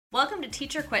Welcome to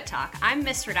Teacher Quit Talk. I'm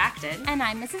Miss Redacted. And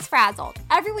I'm Mrs. Frazzled.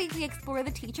 Every week we explore the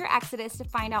teacher exodus to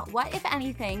find out what, if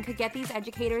anything, could get these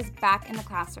educators back in the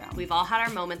classroom. We've all had our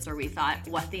moments where we thought,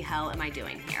 what the hell am I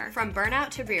doing here? From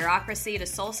burnout to bureaucracy to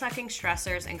soul-sucking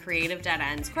stressors and creative dead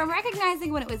ends. From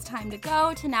recognizing when it was time to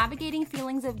go to navigating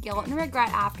feelings of guilt and regret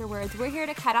afterwards, we're here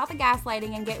to cut out the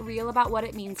gaslighting and get real about what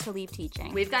it means to leave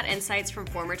teaching. We've got insights from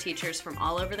former teachers from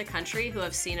all over the country who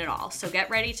have seen it all. So get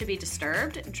ready to be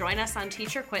disturbed. Join us on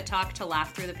Teacher Quit Talk to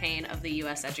laugh through the pain of the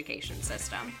U.S. education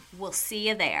system. We'll see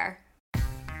you there.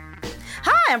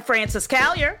 Hi, I'm Frances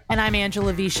Callier. And I'm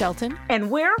Angela V. Shelton.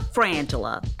 And we're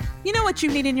Frangela. You know what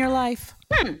you need in your life?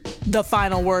 The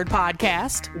Final Word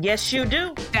podcast. Yes, you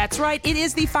do. That's right. It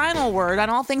is the final word on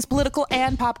all things political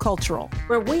and pop cultural.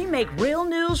 Where we make real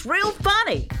news real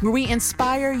funny. Where we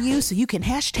inspire you so you can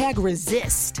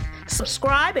 #resist.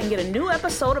 Subscribe and get a new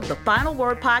episode of the Final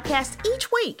Word podcast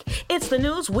each week. It's the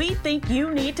news we think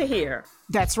you need to hear.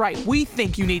 That's right. We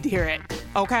think you need to hear it.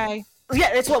 Okay?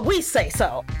 Yeah, it's what we say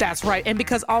so. That's right. And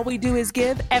because all we do is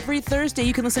give, every Thursday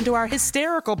you can listen to our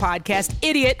hysterical podcast,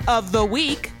 Idiot of the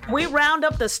Week. We round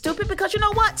up the stupid because you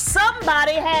know what?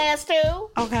 Somebody has to.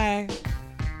 Okay.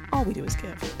 All we do is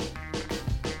give.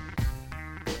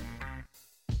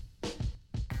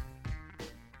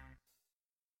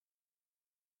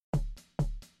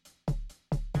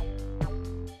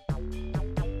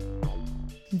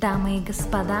 Дамы и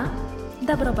господа,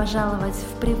 добро пожаловать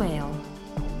в Prevail.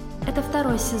 Это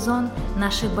второй сезон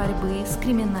нашей борьбы с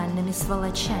криминальными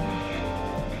сволочами.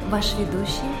 Ваш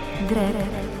ведущий Грег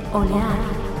Олиари.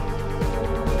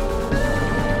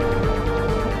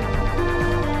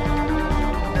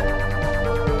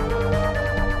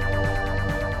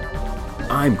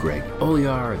 I'm Greg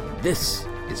Oliar. This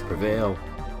is Prevail.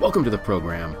 Welcome to the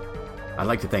program. I'd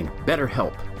like to thank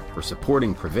BetterHelp for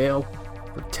supporting Prevail.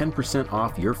 For 10%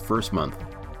 off your first month,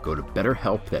 go to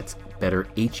BetterHelp, that's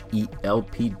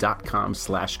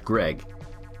betterhelp.com/Greg.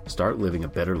 Start living a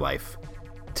better life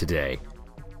today.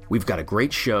 We've got a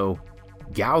great show.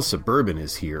 Gal Suburban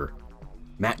is here.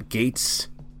 Matt Gaetz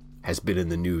has been in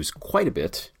the news quite a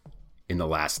bit in the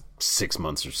last 6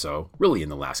 months or so, really in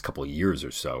the last couple of years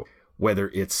or so. Whether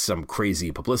it's some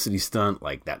crazy publicity stunt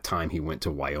like that time he went to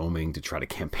Wyoming to try to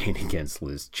campaign against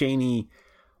Liz Cheney,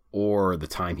 or the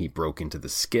time he broke into the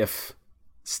skiff,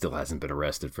 still hasn't been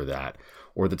arrested for that,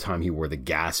 or the time he wore the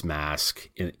gas mask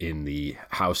in the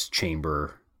House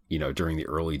chamber, during the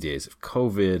early days of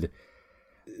COVID.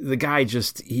 The guy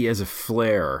he has a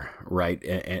flair, right,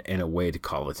 and a way to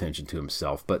call attention to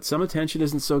himself, but some attention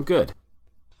isn't so good.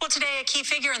 Well, today, a key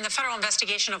figure in the federal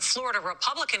investigation of Florida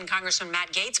Republican Congressman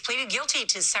Matt Gaetz pleaded guilty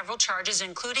to several charges,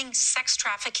 including sex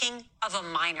trafficking of a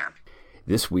minor.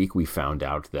 This week, we found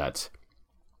out that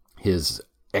his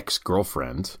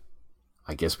ex-girlfriend,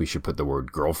 I guess we should put the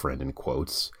word girlfriend in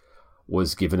quotes,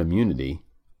 was given immunity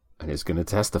and is going to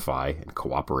testify and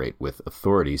cooperate with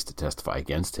authorities to testify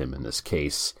against him in this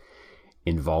case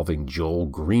involving Joel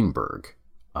Greenberg.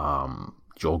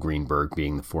 Joel Greenberg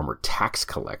being the former tax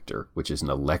collector, which is an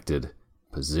elected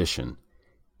position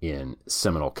in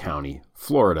Seminole County,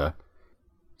 Florida.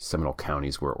 Seminole County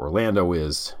is where Orlando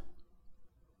is.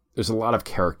 There's a lot of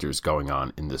characters going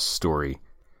on in this story.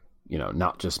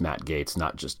 Not just Matt Gaetz,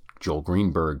 not just Joel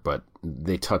Greenberg, but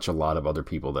they touch a lot of other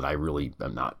people that I really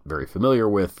am not very familiar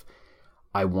with.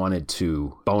 I wanted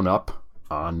to bone up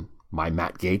on my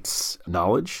Matt Gaetz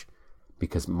knowledge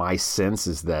because my sense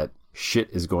is that shit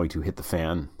is going to hit the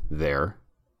fan there,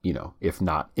 if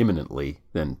not imminently,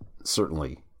 then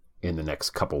certainly in the next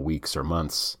couple weeks or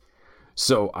months.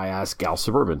 So I asked Gal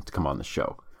Suburban to come on the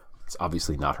show. It's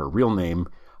obviously not her real name.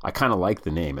 I kind of like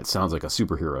the name. It sounds like a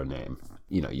superhero name.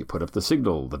 You put up the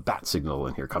signal, the bat signal,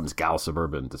 and here comes Gal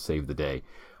Suburban to save the day.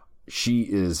 She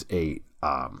is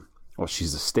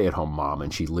she's a stay-at-home mom,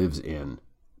 and she lives in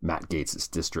Matt Gaetz's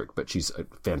district, but she's a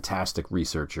fantastic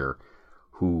researcher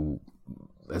who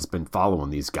has been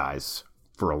following these guys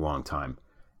for a long time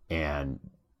and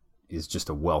is just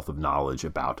a wealth of knowledge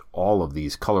about all of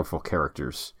these colorful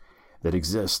characters that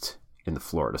exist in the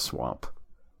Florida swamp.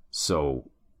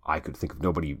 So I could think of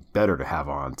nobody better to have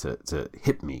on to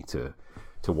hit me to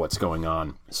what's going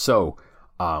on. So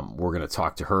we're going to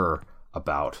talk to her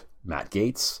about Matt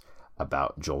Gaetz,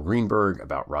 about Joel Greenberg,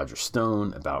 about Roger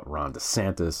Stone, about Ron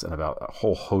DeSantis, and about a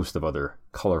whole host of other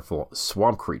colorful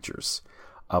swamp creatures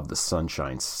of the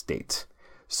Sunshine State.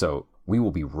 So we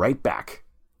will be right back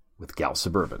with Gal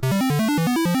Suburban.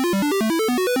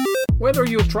 Whether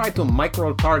you try to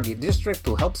micro-target district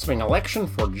to help swing election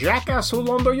for jackass who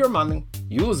launder your money,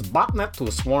 use botnet to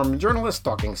swarm journalists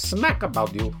talking smack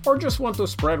about you, or just want to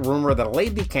spread rumor that a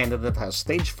lady candidate has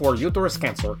stage 4 uterus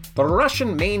cancer, the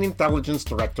Russian main intelligence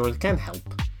directorate can help.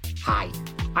 Hi,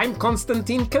 I'm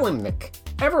Konstantin Kilimnik.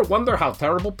 Ever wonder how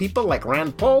terrible people like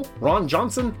Rand Paul, Ron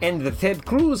Johnson, and the Ted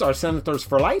Cruz are senators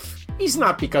for life? It's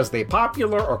not because they're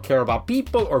popular or care about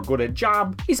people or good at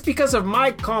job. It's because of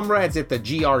my comrades at the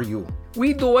GRU.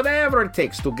 We do whatever it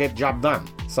takes to get job done.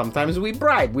 Sometimes we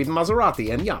bribe with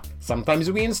Maserati and yacht.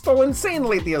 Sometimes we install insane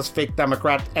lady as fake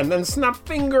Democrat and then snap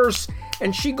fingers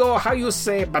and she go, how you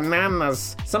say,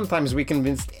 bananas. Sometimes we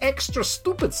convince the extra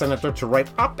stupid senator to write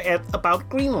op-ed about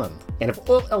Greenland. And if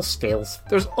all else fails,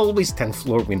 there's always 10th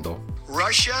floor window.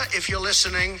 Russia, if you're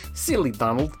listening. Silly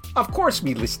Donald. Of course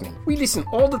we listening. We listen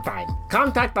all the time.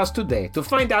 Contact us today to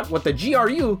find out what the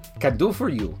GRU can do for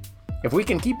you. If we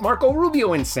can keep Marco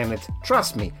Rubio in Senate,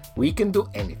 trust me, we can do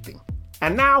anything.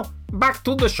 And now, back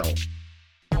to the show.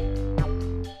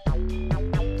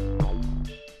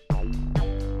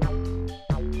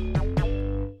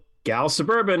 Gal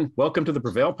Suburban, welcome to the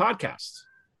Prevail podcast.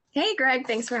 Hey, Greg,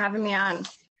 thanks for having me on.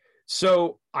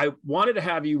 So I wanted to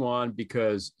have you on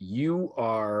because you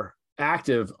are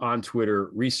active on Twitter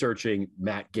researching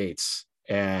Matt Gaetz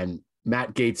and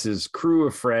Matt Gaetz's crew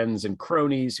of friends and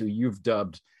cronies who you've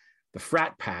dubbed the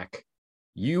Frat Pack.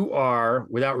 You are,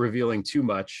 without revealing too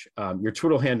much, your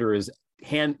Twitter handle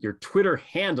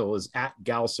is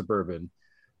 @GalSuburban,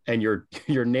 and your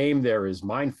name there is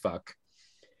Mindfuck,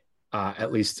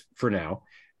 at least for now.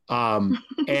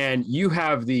 And you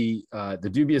have the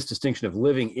dubious distinction of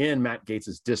living in Matt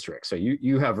Gaetz's district. So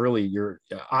you have really your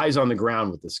eyes on the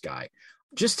ground with this guy.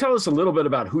 Just tell us a little bit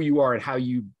about who you are and how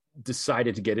you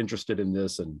decided to get interested in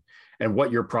this and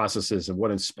what your process is and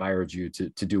what inspired you to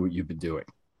do what you've been doing.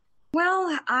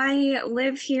 Well, I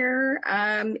live here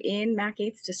in Matt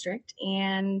Gaetz district,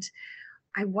 and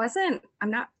I'm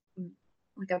not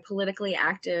like a politically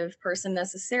active person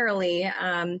necessarily,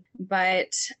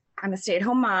 but I'm a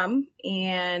stay-at-home mom.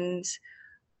 And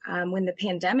when the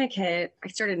pandemic hit, I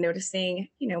started noticing,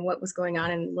 what was going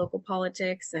on in local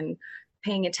politics and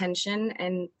paying attention.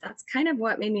 And that's kind of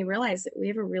what made me realize that we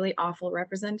have a really awful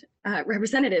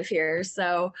representative here.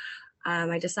 So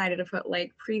I decided to put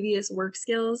previous work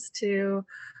skills to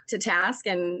task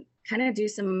and kind of do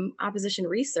some opposition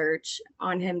research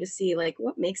on him to see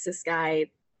what makes this guy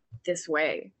this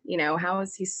way. How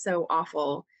is he so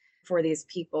awful for these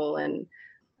people? And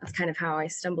that's kind of how I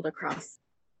stumbled across,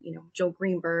 Joel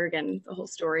Greenberg and the whole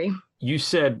story. You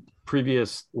said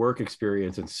previous work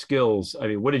experience and skills. I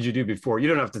mean, what did you do before? You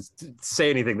don't have to say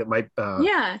anything that might,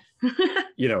 yeah,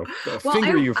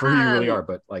 finger you for who you really are.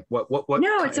 But what?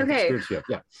 No, it's okay.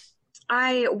 Yeah.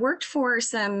 I worked for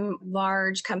some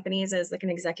large companies as an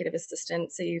executive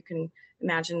assistant. So you can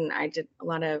imagine I did a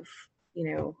lot of,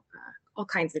 all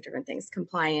kinds of different things: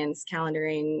 compliance,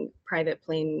 calendaring, private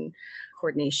plane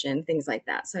coordination, things like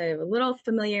that. So I have a little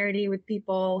familiarity with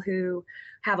people who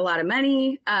have a lot of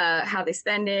money, how they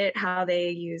spend it, how they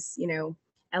use,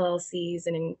 LLCs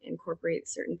and incorporate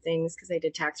certain things, because I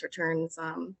did tax returns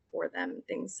for them and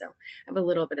things. So I have a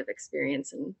little bit of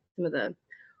experience in some of the,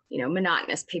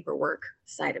 monotonous paperwork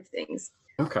side of things.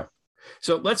 Okay.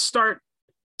 So let's start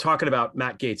talking about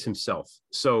Matt Gaetz himself.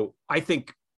 So I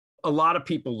think a lot of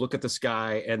people look at this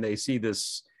guy and they see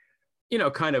this,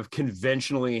 kind of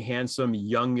conventionally handsome,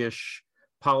 youngish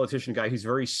politician guy who's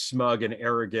very smug and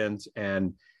arrogant,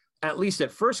 and at least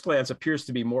at first glance appears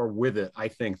to be more with it, I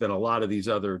think, than a lot of these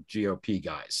other GOP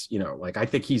guys. I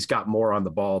think he's got more on the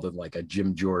ball than a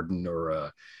Jim Jordan or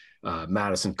a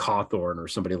Madison Cawthorn or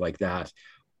somebody like that.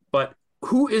 But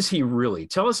who is he really?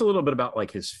 Tell us a little bit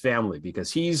about his family,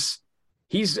 because he's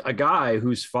a guy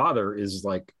whose father is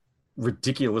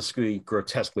ridiculously,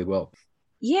 grotesquely wealthy.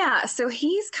 Yeah, so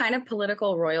he's kind of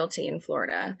political royalty in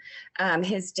Florida.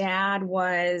 His dad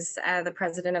was the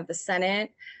president of the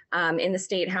Senate in the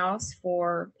state house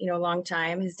for a long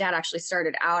time. His dad actually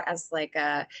started out as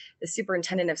the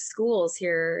superintendent of schools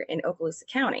here in Okaloosa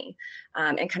County,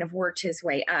 and kind of worked his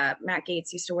way up. Matt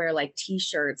Gaetz used to wear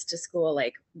T-shirts to school,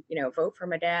 vote for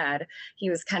my dad.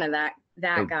 He was kind of that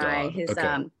guy. God. His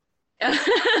Okay.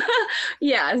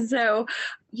 Yeah, so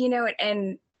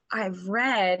and I've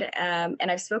read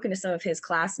and I've spoken to some of his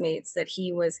classmates that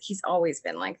he's always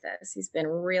been like this. He's been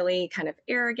really kind of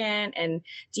arrogant and,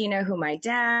 do you know who my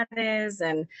dad is?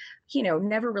 And,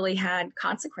 never really had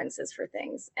consequences for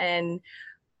things. And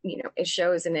it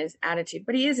shows in his attitude,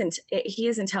 but he is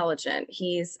intelligent.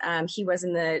 He was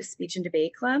in the speech and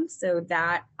debate club. So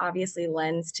that obviously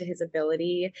lends to his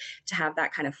ability to have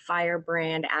that kind of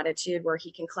firebrand attitude where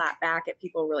he can clap back at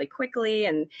people really quickly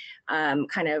and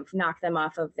kind of knock them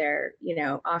off of their,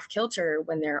 off kilter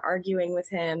when they're arguing with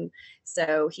him.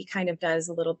 So he kind of does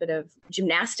a little bit of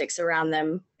gymnastics around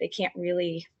them. They can't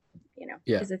really,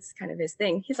 because it's kind of his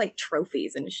thing. He's like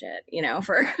trophies and shit,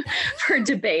 for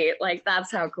debate. Like,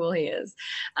 that's how cool he is.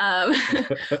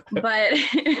 But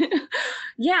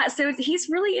yeah, so he's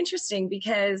really interesting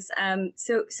because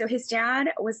so his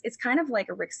dad it's kind of like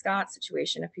a Rick Scott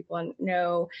situation. If people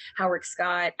know how Rick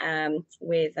Scott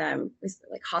with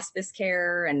like hospice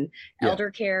care and elder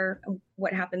care,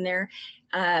 what happened there.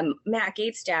 Matt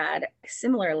Gaetz' dad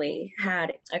similarly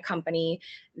had a company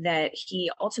that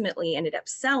he ultimately ended up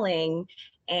selling.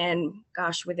 And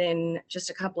gosh, within just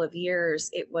a couple of years,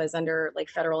 it was under like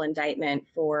federal indictment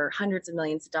for hundreds of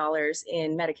millions of dollars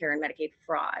in Medicare and Medicaid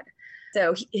fraud.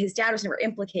 So his dad was never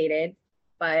implicated,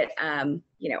 but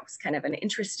it's kind of an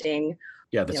interesting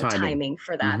timing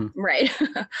for that. Mm-hmm. Right.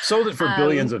 Sold it for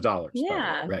billions of dollars.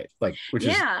 Yeah. Right. Like, which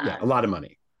is a lot of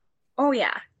money. Oh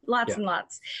yeah. Lots and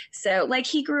lots. So like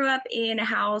he grew up in a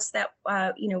house that,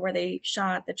 where they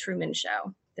shot the Truman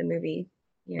Show, the movie,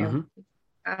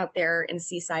 out there in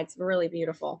Seaside. It's really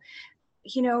beautiful.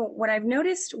 What I've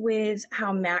noticed with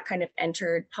how Matt kind of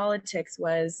entered politics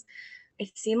was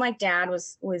it seemed like dad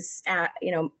was at,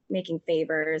 making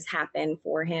favors happen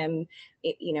for him.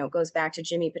 It, goes back to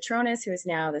Jimmy Patronis, who is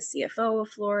now the CFO of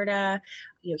Florida.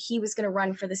 He was going to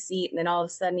run for the seat, and then all of a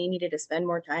sudden he needed to spend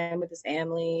more time with his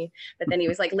family. But then he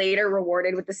was like later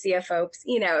rewarded with the CFO,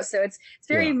 so it's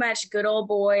very much good old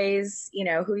boys,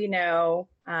 who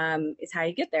is how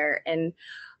you get there. And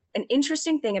an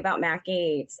interesting thing about Matt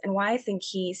Gaetz and why I think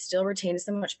he still retains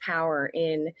so much power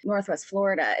in Northwest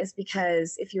Florida is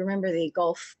because if you remember the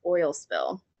Gulf oil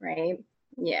spill, right?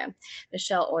 Yeah, the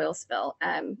Shell oil spill.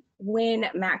 When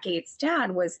Matt Gaetz'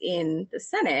 dad was in the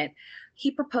Senate,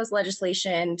 he proposed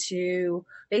legislation to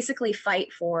basically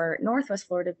fight for Northwest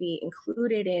Florida to be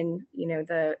included in,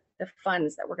 the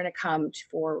funds that were going to come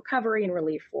for recovery and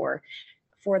relief for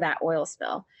that oil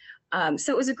spill.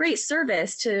 So it was a great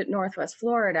service to Northwest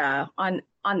Florida on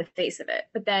the face of it.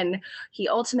 But then he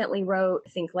ultimately wrote, I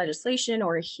think, legislation,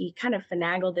 or he kind of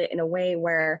finagled it in a way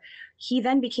where he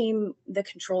then became the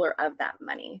controller of that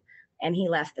money. And he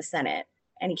left the Senate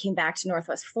and he came back to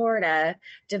Northwest Florida,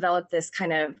 developed this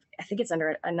kind of, I think it's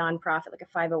under a nonprofit, like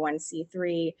a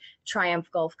 501c3, Triumph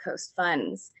Gulf Coast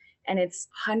Funds. And it's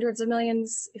hundreds of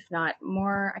millions, if not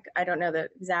more. I don't know the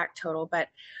exact total, but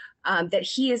that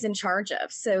he is in charge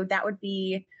of. So that would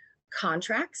be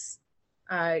contracts,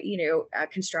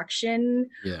 construction,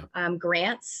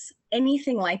 grants,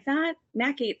 anything like that.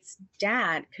 Matt Gaetz'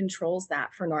 dad controls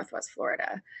that for Northwest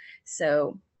Florida.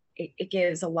 So it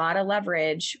gives a lot of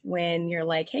leverage when you're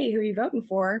like, hey, who are you voting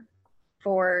for,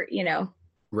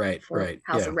 Right.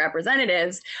 House of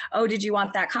Representatives. Oh, did you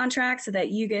want that contract so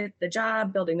that you get the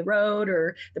job building the road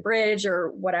or the bridge or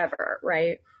whatever,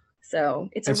 right? So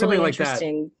it's a really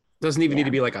interesting... Doesn't even need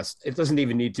to be it doesn't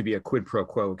even need to be a quid pro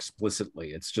quo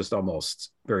explicitly. It's just almost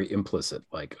very implicit.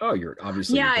 Like, oh, you're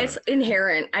obviously. Yeah, it's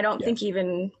inherent. I don't think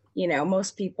even,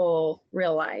 most people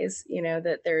realize,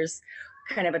 that there's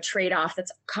kind of a trade-off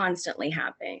that's constantly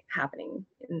happening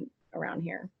around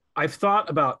here. I've thought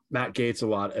about Matt Gaetz a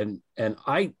lot, and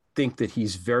I think that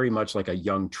he's very much like a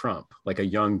young Trump, like a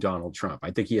young Donald Trump.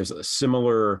 I think he has a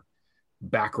similar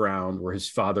background where his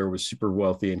father was super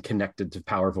wealthy and connected to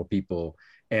powerful people.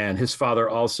 And his father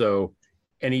also,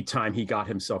 anytime he got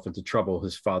himself into trouble,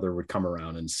 his father would come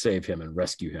around and save him and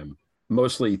rescue him,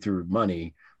 mostly through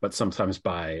money, but sometimes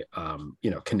by,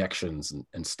 connections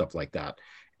and stuff like that.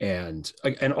 And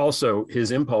also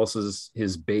his impulses,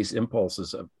 his base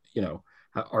impulses,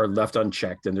 are left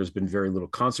unchecked, and there's been very little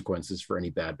consequences for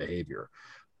any bad behavior.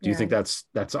 Do you think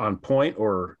that's on point,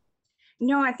 or?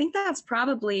 No, I think that's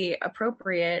probably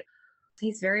appropriate.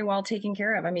 He's very well taken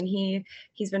care of. I mean,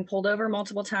 he's been pulled over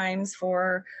multiple times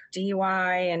for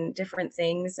DUI and different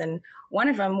things. And one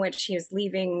of them, which he was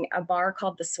leaving a bar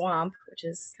called The Swamp, which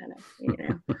is kind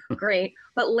of, great.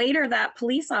 But later that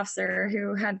police officer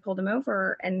who had pulled him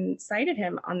over and cited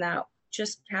him on that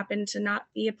just happened to not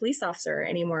be a police officer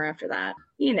anymore after that.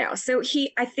 So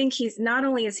I think he's not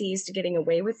only is he used to getting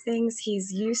away with things,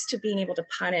 he's used to being able to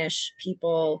punish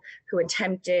people who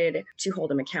attempted to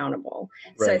hold him accountable.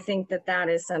 Right. So I think that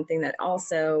is something that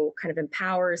also kind of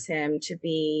empowers him to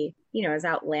be, as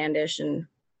outlandish and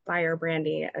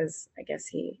firebrandy as I guess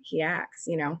he acts,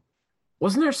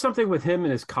 Wasn't there something with him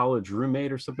and his college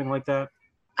roommate or something like that?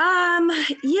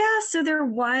 Yeah, so there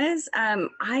was,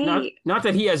 not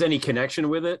that he has any connection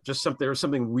with it, just there was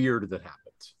something weird that happened.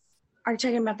 Are you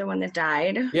talking about the one that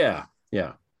died? Yeah.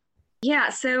 Yeah,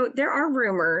 so there are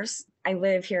rumors. I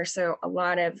live here, so a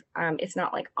lot of, it's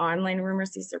not like online rumors.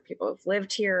 These are people who've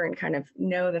lived here and kind of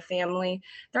know the family.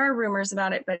 There are rumors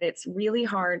about it, but it's really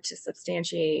hard to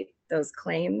substantiate those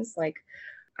claims. Like,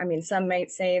 I mean, some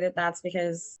might say that that's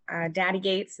because Daddy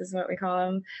Gaetz is what we call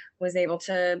him, was able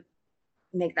to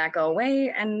make that go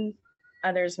away. And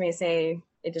others may say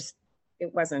it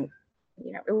wasn't,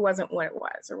 it wasn't what it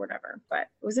was or whatever. But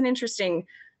it was an interesting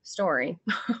story.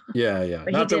 Yeah.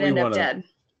 But he did end up dead.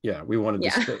 Yeah, we wanted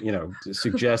to, to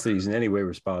suggest that he's in any way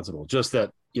responsible. Just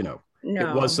that, no.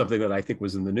 It was something that I think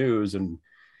was in the news and,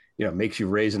 makes you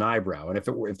raise an eyebrow. And if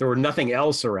there were nothing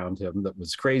else around him that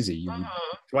was crazy, you would think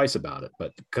twice about it.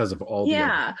 But because of all the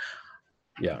other,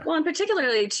 well, and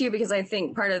particularly too, because I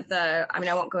think part of I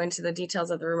won't go into the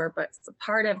details of the rumor, but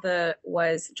part of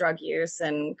was drug use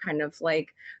and kind of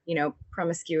like,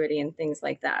 promiscuity and things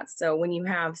like that. So when you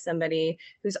have somebody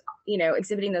who's,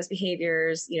 exhibiting those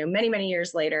behaviors, many, many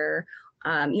years later,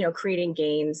 creating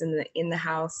games in the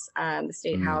house, the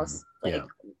state house,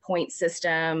 point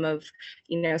system of,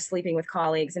 sleeping with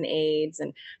colleagues and aides.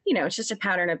 And, it's just a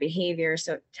pattern of behavior.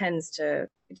 So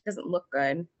it doesn't look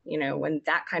good, when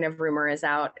that kind of rumor is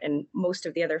out and most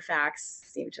of the other facts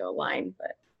seem to align.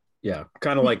 But yeah,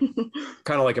 kind of like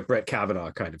a Brett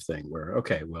Kavanaugh kind of thing where,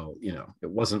 okay, well, it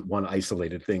wasn't one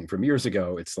isolated thing from years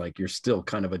ago. It's like you're still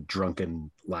kind of a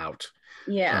drunken lout.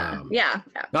 Yeah.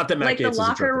 Not that Matt like Gaetz the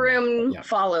locker room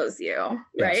follows you,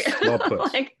 right? Yes, well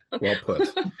put. Well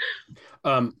put.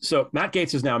 So Matt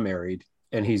Gaetz is now married,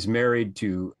 and he's married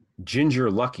to Ginger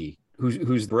Lucky,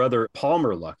 whose brother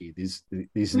Palmer Lucky.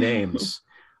 These names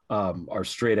are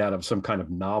straight out of some kind of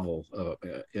novel,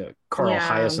 Carl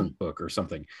Hyacin book or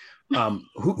something.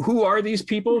 Who are these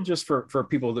people? Just for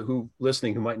people who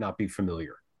listening who might not be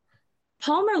familiar.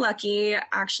 Palmer Lucky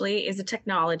actually is a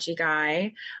technology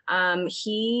guy.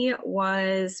 He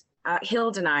was,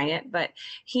 he'll deny it, but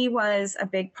he was a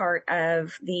big part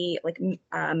of the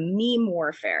meme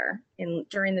warfare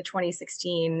during the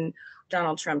 2016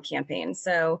 Donald Trump campaign.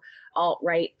 So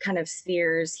alt-right kind of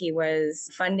spheres, he was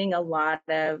funding a lot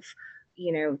of,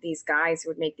 these guys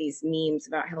who would make these memes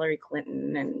about Hillary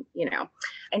Clinton and,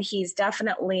 and he's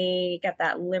definitely got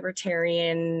that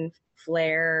libertarian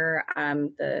flair,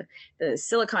 the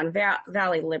Silicon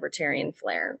Valley libertarian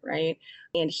flair, right?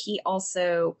 And he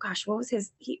also, what was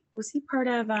was he part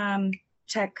of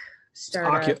tech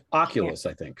startup? Oculus,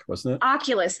 I think, wasn't it?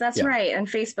 Oculus, that's right. And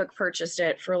Facebook purchased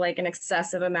it for like an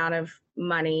excessive amount of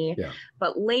money. Yeah.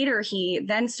 But later he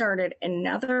then started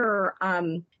another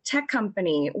tech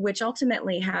company, which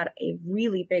ultimately had a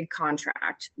really big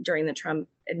contract during the Trump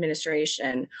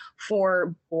administration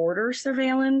for border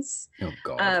surveillance. Oh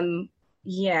God.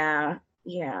 Yeah.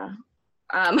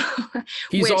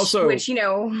 He's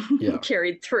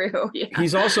carried through. Yeah.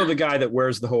 He's also the guy that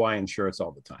wears the Hawaiian shirts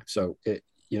all the time. So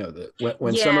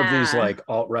when some of these like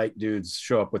alt-right dudes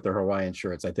show up with their Hawaiian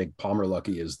shirts, I think Palmer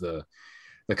Lucky is the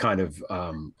kind of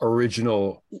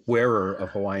original wearer of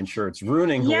Hawaiian shirts,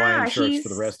 ruining Hawaiian shirts for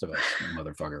the rest of us,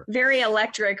 motherfucker. Very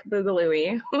electric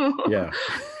boogaloo-y. Yeah.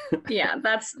 Yeah,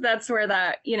 that's where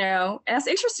that, and it's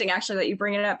interesting actually that you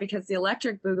bring it up because the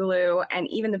electric boogaloo and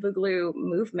even the boogaloo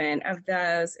movement of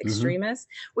those extremists,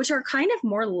 which are kind of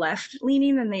more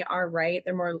left-leaning than they are right.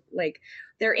 They're more like,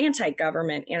 they're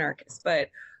anti-government anarchists, but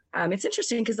it's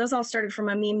interesting because those all started from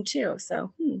a meme too.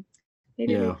 So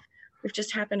maybe we've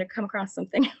just happened to come across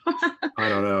something. I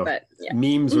don't know. But,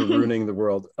 memes are ruining the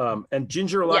world. And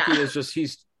Ginger Lucky is just,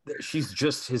 she's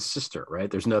just his sister, right?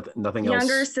 There's nothing else.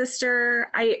 Younger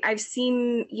sister. I've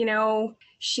seen,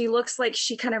 she looks like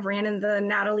she kind of ran in the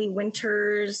Natalie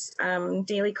Winters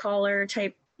Daily Caller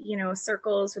type,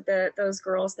 circles with those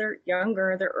girls. They're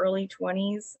younger, they're early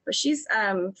 20s, but she's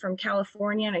from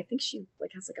California, and I think she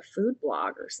has a food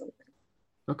blog or something.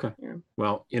 Okay. Yeah.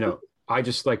 Well, I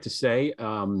just like to say,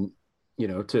 to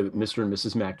Mr. and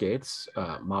Mrs. Matt Gaetz,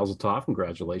 Mazel Tov,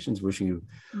 congratulations, wishing you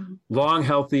long,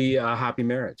 healthy, happy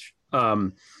marriage.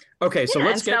 Okay, so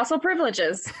let's get spousal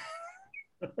privileges.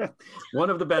 one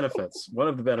of the benefits, one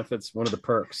of the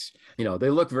perks. They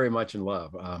look very much in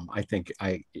love. I think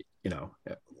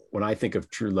when I think of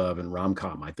true love and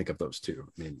rom-com, I think of those two.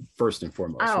 I mean, first and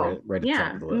foremost, right at the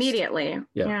top of the list. Immediately.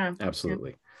 Yeah,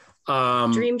 absolutely.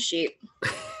 Dream sheet.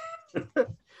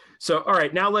 So, all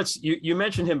right, now you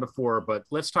mentioned him before, but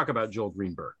let's talk about Joel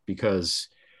Greenberg, because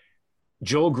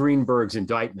Joel Greenberg's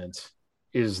indictment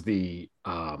is the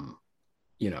kind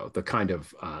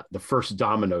of the first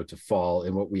domino to fall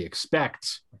in what we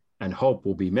expect and hope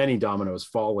will be many dominoes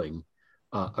falling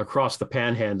across the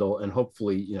Panhandle and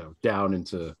hopefully, down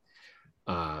into,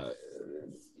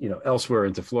 elsewhere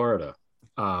into Florida.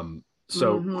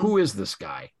 So who is this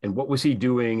guy, and what was he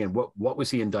doing, and what was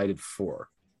he indicted for?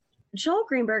 Joel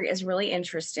Greenberg is really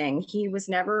interesting. He was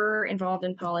never involved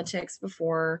in politics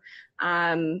before,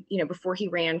 before he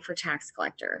ran for tax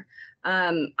collector.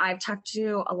 I've talked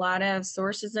to a lot of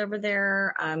sources over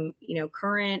there,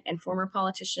 current and former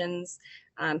politicians,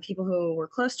 people who were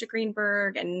close to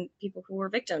Greenberg and people who were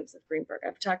victims of Greenberg.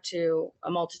 I've talked to a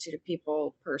multitude of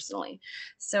people personally.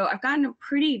 So I've gotten a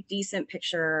pretty decent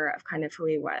picture of kind of who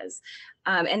he was.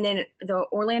 And then the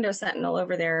Orlando Sentinel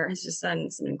over there has just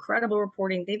done some incredible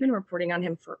reporting. They've been reporting on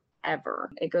him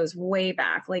forever. It goes way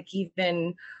back. Like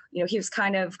even, he was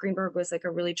Greenberg was like a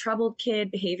really troubled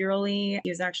kid behaviorally. He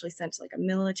was actually sent to like a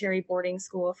military boarding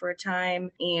school for a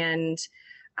time. And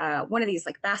one of these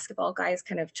like basketball guys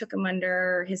kind of took him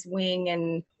under his wing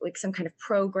and like some kind of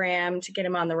program to get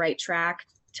him on the right track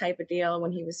type of deal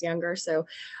when he was younger. So,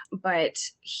 but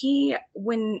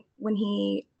when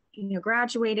he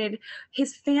graduated,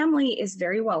 his family is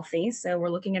very wealthy. So we're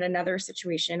looking at another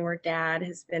situation where dad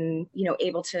has been,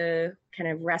 able to kind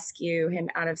of rescue him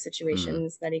out of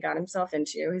situations that he got himself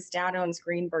into. His dad owns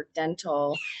Greenberg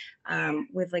Dental,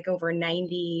 with like over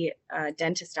 90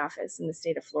 dentist office in the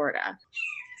state of Florida.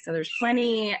 So there's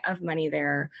plenty of money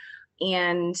there.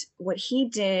 And what he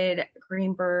did,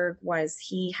 Greenberg, was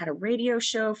he had a radio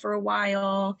show for a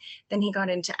while. Then he got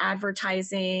into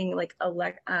advertising, like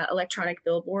electronic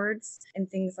billboards and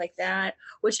things like that,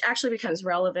 which actually becomes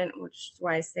relevant, which is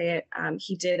why I say it.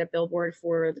 He did a billboard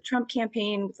for the Trump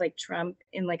campaign with like Trump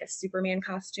in like a Superman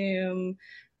costume.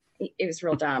 It was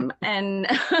real dumb. And,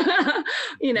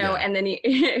 and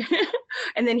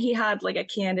then he had like a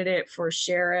candidate for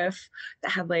sheriff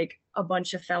that had like a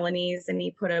bunch of felonies, and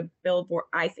he put a billboard.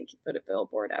 I think he put a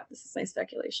billboard up. This is my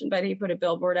speculation, but he put a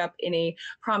billboard up in a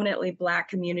prominently Black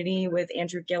community with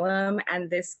Andrew Gillum and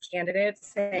this candidate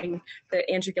saying that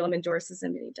Andrew Gillum endorses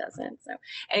him and he doesn't. So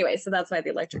anyway, so that's why the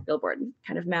electric billboard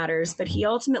kind of matters. But he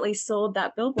ultimately sold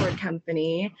that billboard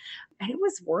company, and it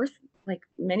was worth like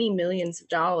many millions of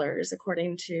dollars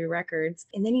according to records.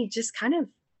 And then he just kind of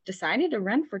decided to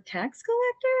run for tax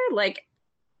collector. Like,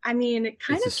 I mean, it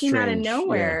kind of came out of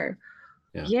nowhere.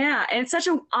 Yeah. And it's such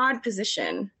an odd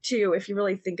position too, if you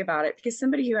really think about it, because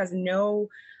somebody who has no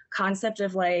concept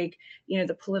of like,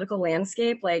 the political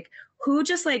landscape, like who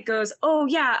just like goes, oh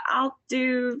yeah, I'll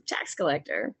do tax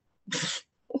collector.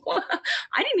 I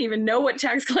didn't even know what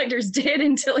tax collectors did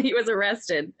until he was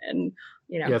arrested. And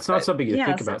it's not something you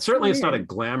think about. Certainly, it's not a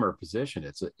glamour position.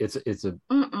 It's a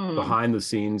behind the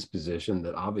scenes position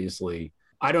that obviously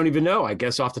I don't even know. I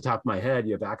guess off the top of my head,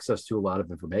 you have access to a lot of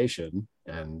information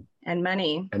and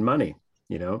money,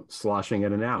 sloshing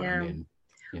in and out. Yeah. I mean,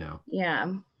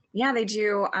 Yeah, they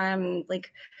do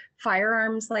like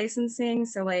firearms licensing.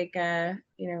 So like, a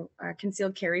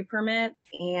concealed carry permit,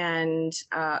 and,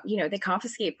 they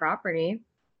confiscate property.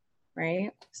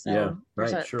 Right. So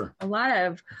sure. A lot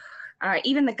of,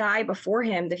 even the guy before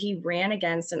him that he ran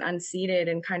against and unseated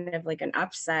and kind of like an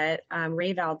upset,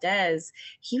 Ray Valdez,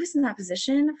 he was in that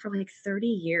position for like 30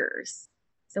 years.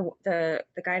 So the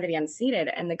guy that he unseated,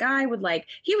 and the guy would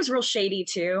he was real shady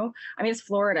too. I mean, it's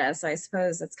Florida, so I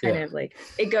suppose that's kind of like,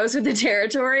 it goes with the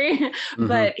territory,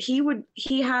 but he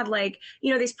had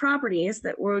these properties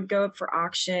that would go up for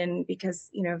auction because,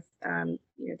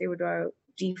 they would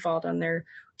default on their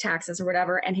taxes or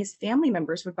whatever. And his family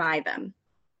members would buy them.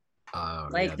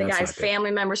 The guy's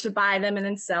family members would buy them and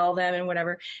then sell them and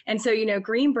whatever. And so,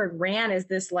 Greenberg ran as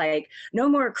this no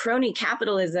more crony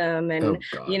capitalism and,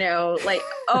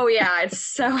 it's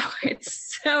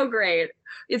so great.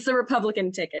 It's the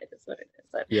Republican ticket is what it is.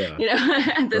 But,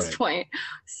 at this point.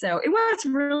 So it was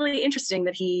really interesting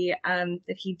that he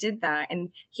did that. And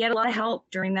he had a lot of help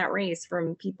during that race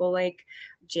from people like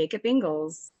Jacob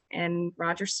Ingalls and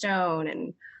Roger Stone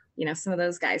and, some of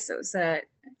those guys. So it's a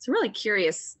really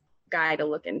curious guy to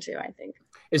look into, I think.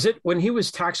 Is it when he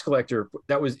was tax collector,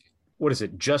 that was, what is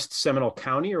it, just Seminole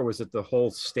County, or was it the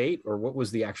whole state, or what was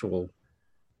the actual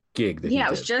gig that he did?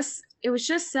 It was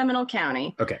just Seminole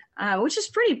County. Okay. Which is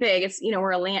pretty big. It's,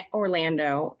 we're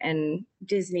Orlando and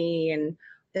Disney, and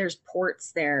there's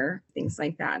ports there, things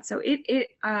like that. So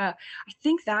I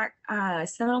think that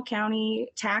Seminole County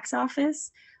tax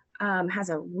office has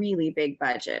a really big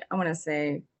budget. I want to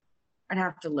say, I'd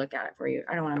have to look at it for you.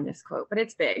 I don't want to misquote, but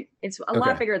it's big. It's a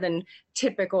lot bigger than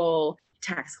typical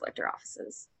tax collector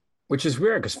offices. Which is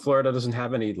weird because Florida doesn't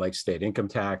have any state income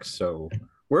tax. So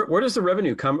Where does the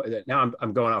revenue come? Now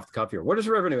I'm going off the cuff here. Where does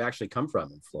the revenue actually come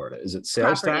from in Florida? Is it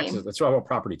sales tax? That's all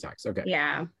property tax. Okay.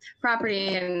 Yeah,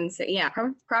 property and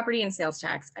sales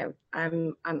tax.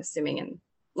 I'm assuming, and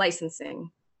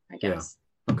licensing, I guess.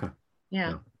 Yeah. Okay.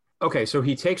 Yeah. Okay, so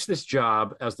he takes this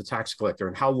job as the tax collector,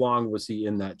 and how long was he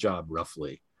in that job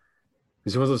roughly?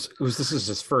 Because this is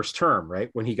his first term, right?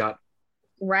 When he got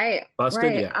busted.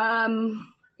 Right. Yeah.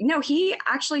 No, he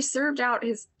actually served out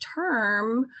his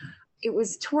term. It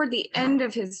was toward the end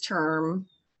of his term.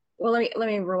 Well, let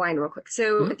me rewind real quick.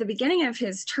 So at the beginning of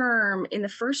his term, in the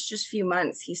first just few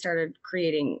months, he started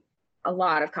creating a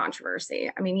lot of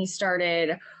controversy. I mean,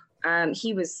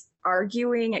 he was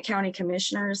arguing at county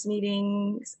commissioners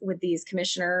meetings with these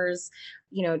commissioners,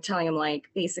 telling them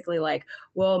basically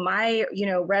well, my,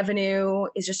 revenue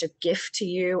is just a gift to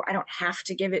you. I don't have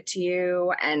to give it to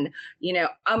you. And,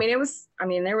 there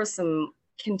was some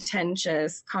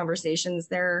contentious conversations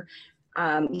there.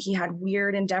 He had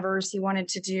weird endeavors he wanted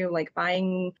to do, like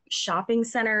buying shopping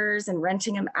centers and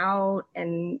renting them out.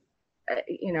 And,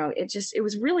 it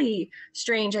was really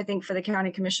strange, I think, for the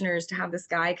county commissioners to have this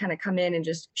guy kind of come in and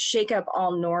just shake up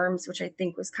all norms, which I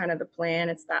think was kind of the plan.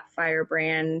 It's that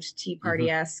firebrand Tea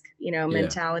Party-esque,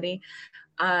 mentality.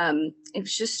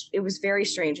 It was very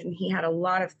strange. And he had a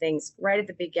lot of things right at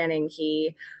the beginning.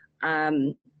 He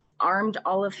armed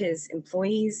all of his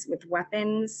employees with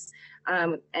weapons.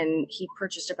 And he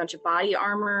purchased a bunch of body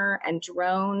armor and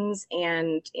drones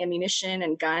and ammunition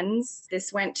and guns.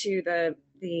 This went to the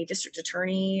district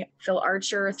attorney, Phil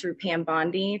Archer, through Pam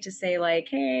Bondi to say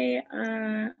hey,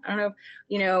 I don't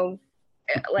know,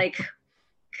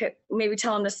 maybe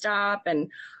tell him to stop. And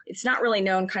it's not really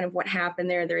known kind of what happened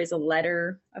there. There is a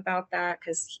letter about that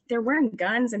because they're wearing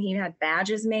guns and he had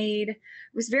badges made. It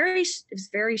was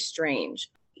very strange.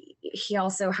 He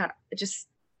also had just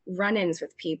run-ins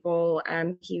with people.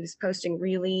 He was posting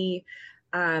really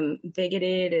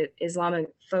bigoted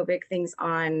Islamophobic things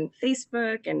on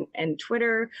Facebook and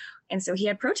Twitter. And so he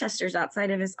had protesters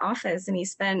outside of his office, and he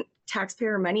spent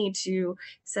taxpayer money to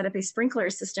set up a sprinkler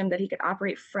system that he could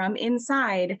operate from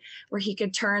inside, where he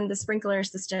could turn the sprinkler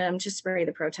system to spray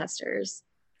the protesters.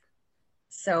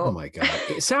 So, oh my God,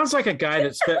 it sounds like a guy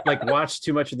that watched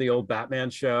too much of the old Batman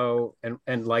show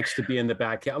and likes to be in the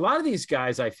back. A lot of these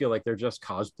guys, I feel like they're just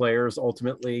cosplayers.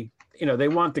 Ultimately, they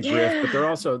want the grift, but they're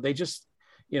also, they just,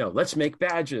 let's make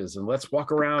badges and let's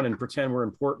walk around and pretend we're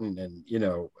important. And,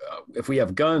 if we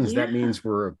have guns, that means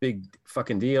we're a big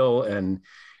fucking deal. And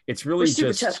it's really we're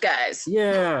super tough guys.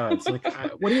 Yeah. It's like,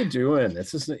 what are you doing?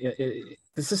 This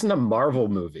isn't a Marvel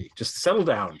movie. Just settle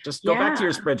down. Just go back to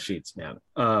your spreadsheets,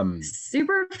 man.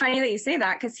 Super funny that you say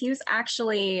that, because he was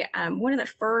actually one of the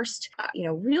first,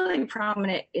 really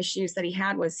prominent issues that he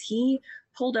had was he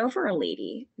pulled over a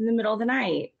lady in the middle of the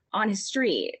night on his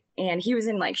street. And he was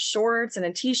in shorts and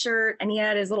a t-shirt, and he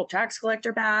had his little tax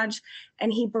collector badge,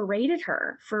 and he berated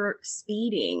her for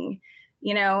speeding,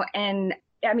 and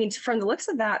I mean, from the looks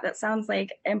of that sounds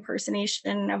like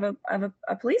impersonation of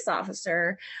a police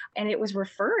officer, and it was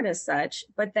referred as such.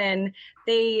 But then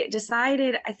they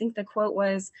decided, I think the quote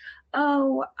was,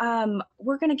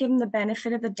 we're going to give him the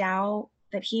benefit of the doubt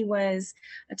that he was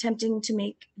attempting to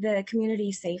make the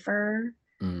community safer.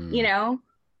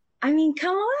 I mean,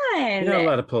 come on. You're not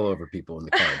allowed to pull over people in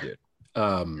the car, dude.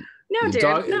 No,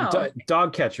 dude.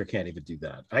 Dog catcher can't even do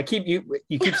that.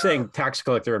 You keep saying tax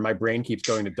collector, and my brain keeps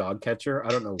going to dog catcher. I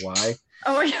don't know why.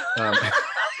 Oh my God.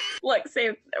 Look,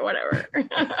 say whatever.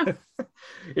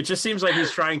 It just seems like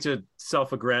he's trying to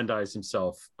self-aggrandize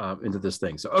himself into this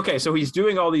thing. So he's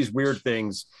doing all these weird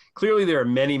things. Clearly, there are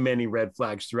many, many red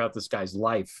flags throughout this guy's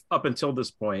life up until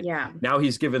this point. Yeah. Now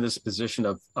he's given this position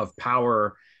of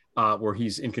power, where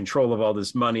he's in control of all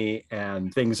this money,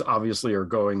 and things obviously are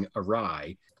going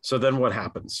awry. So then what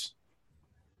happens?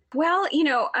 Well,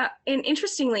 and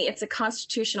interestingly, it's a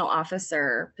constitutional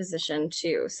officer position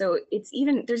too. So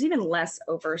there's even less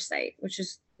oversight, which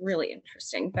is really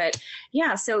interesting. But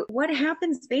yeah, so what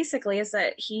happens basically is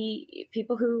that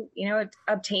people who,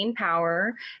 obtain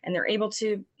power, and they're able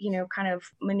to, kind of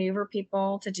maneuver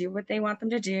people to do what they want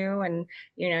them to do. And,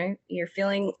 you're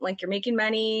feeling like you're making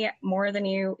money more than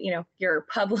your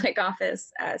public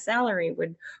office salary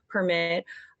would permit.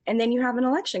 And then you have an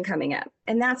election coming up,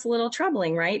 and that's a little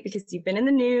troubling, right? Because you've been in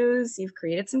the news, you've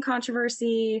created some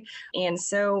controversy. And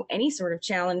so any sort of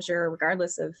challenger,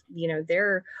 regardless of,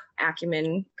 their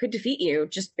acumen, could defeat you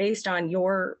just based on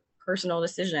your personal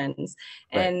decisions.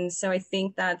 Right. And so I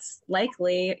think that's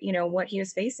likely, what he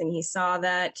was facing. He saw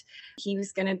that he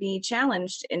was going to be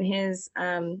challenged in his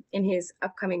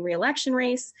upcoming reelection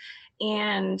race.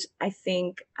 And I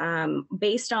think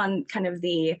based on kind of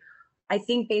the I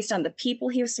think based on the people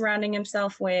he was surrounding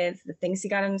himself with, the things he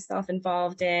got himself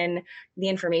involved in, the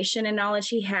information and knowledge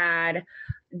he had,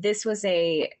 this was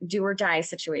a do or die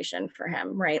situation for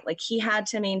him, right? Like he had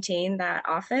to maintain that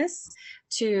office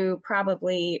to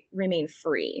probably remain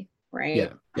free, right?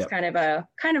 Yeah. It's kind of a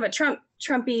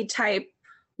Trumpy type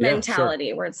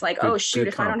mentality where it's like, oh shoot,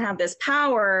 if I don't have this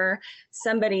power,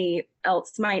 somebody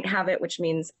else might have it, which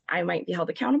means I might be held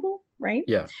accountable, right?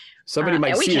 Yeah. Somebody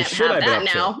might see the shit I've been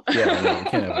up to. Yeah, no, we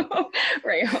can't have it.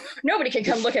 Right. Nobody can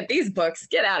come look at these books.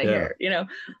 Get out of here, you know?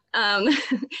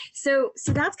 So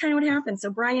that's kind of what happened. So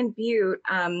Brian Butte,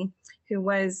 he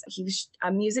was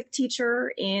a music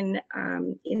teacher in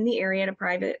the area at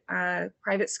a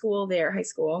private school there, high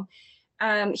school.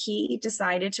 He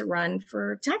decided to run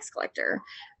for tax collector.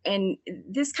 And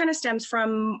this kind of stems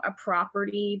from a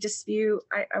property dispute.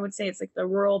 I would say it's like the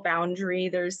rural boundary.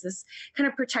 There's this kind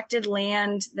of protected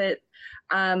land that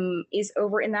is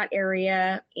over in that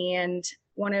area. And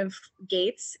one of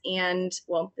Gaetz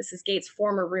this is Gaetz'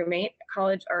 former roommate at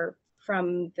college or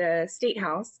from the State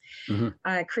House,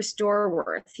 Chris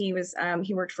Dorworth.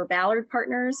 He worked for Ballard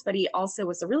Partners, but he also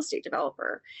was a real estate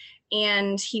developer.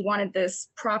 And he wanted this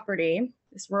property,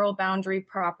 this rural boundary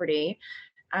property,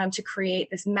 to create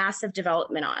this massive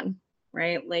development on,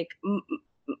 right? Like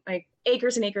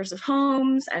acres and acres of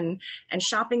homes and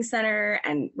shopping center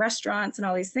and restaurants and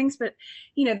all these things. But,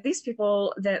 you know, these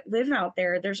people that live out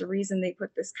there, there's a reason they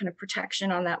put this kind of protection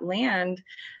on that land.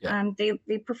 Yeah.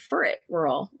 They prefer it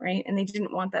rural, right? And they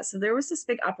didn't want that. So there was this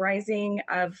big uprising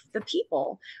of the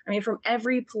people. I mean, from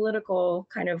every political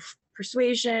kind of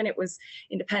persuasion, it was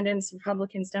independents,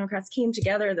 Republicans, Democrats came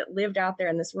together that lived out there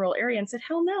in this rural area and said,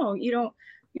 hell no, you're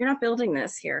not building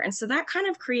this here. And so that kind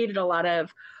of created a lot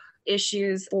of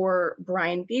issues for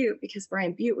Brian Butte, because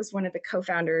Brian Butte was one of the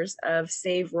co-founders of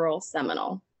Save Rural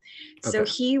Seminole. Okay. So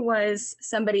he was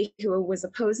somebody who was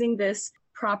opposing this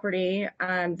property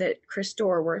that Chris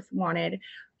Dorworth wanted.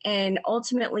 And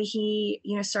ultimately he,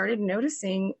 started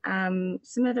noticing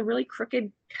some of the really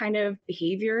crooked kind of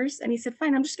behaviors. And he said,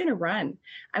 fine, I'm just going to run.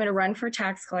 I'm going to run for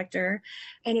tax collector.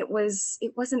 And it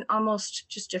wasn't almost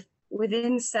just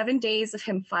within 7 days of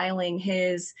him filing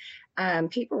his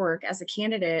paperwork as a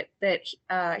candidate that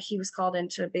he was called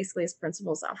into basically his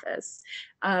principal's office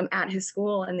at his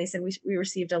school. And they said, we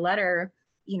received a letter,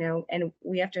 and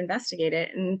we have to investigate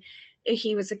it. And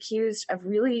he was accused of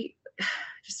really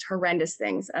just horrendous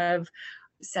things, of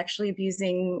sexually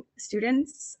abusing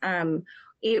students.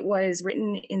 It was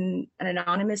written in an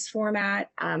anonymous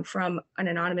format from an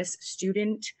anonymous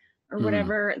student or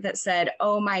whatever that said,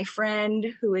 oh, my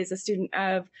friend who is a student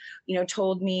of,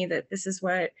 told me that this is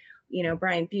what,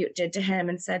 Brian Butte did to him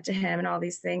and said to him and all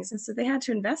these things. And so they had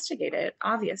to investigate it,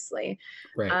 obviously.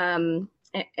 Right.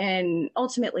 And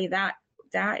ultimately that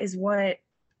is what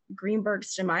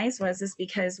Greenberg's demise is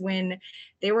because when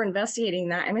they were investigating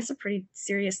that, I mean, it's a pretty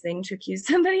serious thing to accuse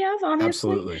somebody of,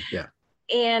 obviously. Absolutely, yeah.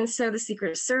 And so the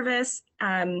Secret Service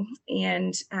and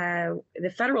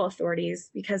the federal authorities,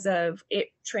 because of it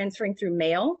transferring through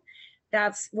mail,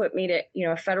 that's what made it,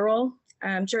 a federal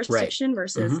jurisdiction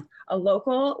versus a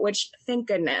local, which thank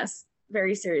goodness,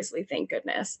 very seriously, thank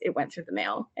goodness, it went through the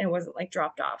mail and it wasn't like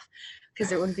dropped off,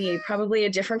 because it would be probably a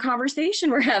different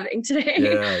conversation we're having today.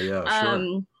 Yeah,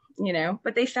 sure.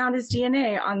 But they found his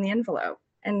DNA on the envelope.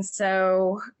 And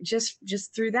so just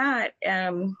through that,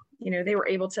 they were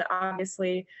able to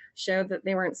obviously show that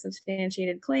they weren't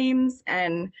substantiated claims,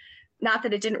 and not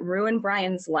that it didn't ruin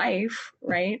Brian's life,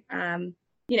 right?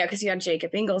 Because you had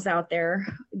Jacob Ingalls out there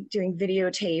doing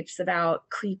videotapes about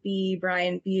creepy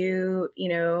Brian Butte,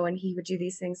 and he would do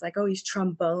these things like, oh, he's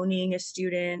tromboning a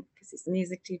student because he's a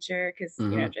music teacher, because,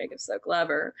 Jacob's so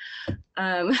clever.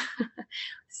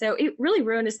 So it really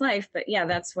ruined his life. But yeah,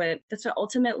 that's what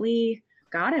ultimately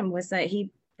got him, was that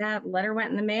that letter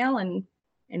went in the mail and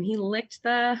he licked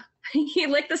the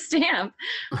stamp,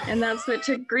 and that's what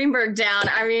took Greenberg down.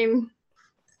 I mean,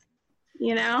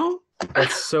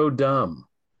 That's so dumb.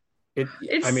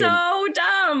 So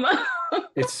dumb.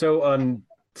 It's so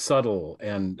unsubtle.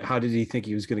 And how did he think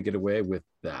he was going to get away with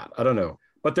that? I don't know.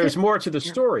 But there's more to the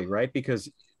story, right? Because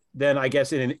then I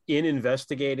guess in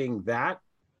investigating that,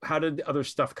 how did other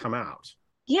stuff come out?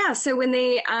 Yeah. So when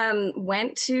they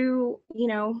went to,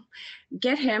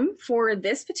 get him for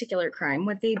this particular crime,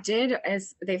 what they did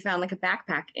is they found like a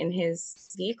backpack in his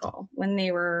vehicle when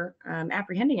they were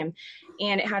apprehending him,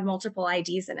 and it had multiple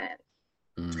IDs in it.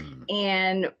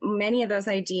 And many of those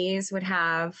IDs would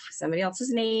have somebody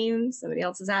else's name, somebody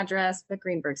else's address, but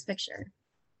Greenberg's picture.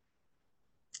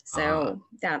 So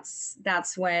that's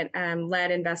what led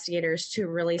investigators to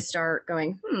really start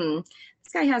going,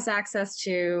 this guy has access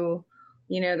to,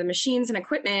 the machines and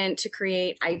equipment to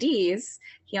create IDs.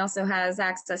 He also has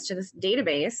access to this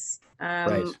database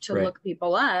to look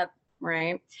people up,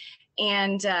 right?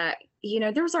 And,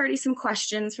 there was already some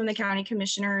questions from the county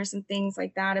commissioners and things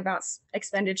like that about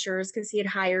expenditures, because he had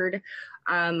hired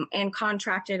and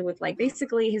contracted with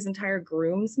basically his entire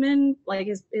groomsmen,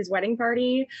 his wedding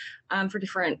party for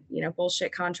different,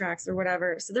 bullshit contracts or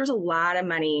whatever. So there's a lot of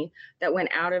money that went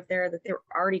out of there that they were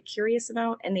already curious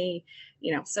about. And they,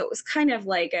 so it was kind of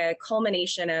like a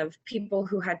culmination of people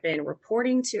who had been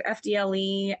reporting to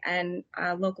FDLE and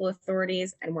local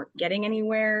authorities and weren't getting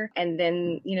anywhere. And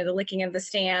then, the licking of the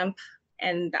stamp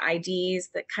and the IDs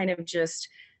that kind of just,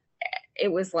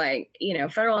 it was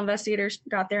federal investigators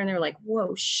got there and they were like,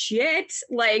 whoa, shit.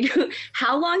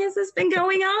 How long has this been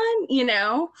going on?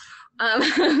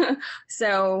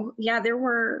 So yeah,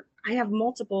 I have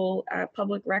multiple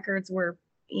public records where,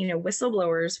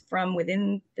 whistleblowers from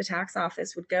within the tax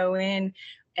office would go in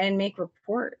and make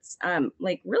reports,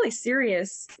 really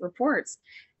serious reports.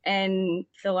 And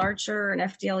Phil Archer and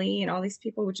FDLE and all these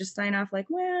people would just sign off it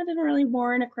didn't really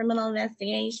warrant a criminal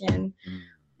investigation.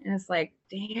 And it's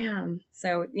damn.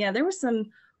 So yeah, there was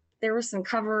some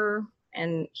cover,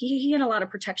 and he had a lot of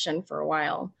protection for a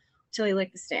while until he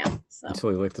licked the stamp. So.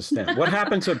 Until he licked the stamp. What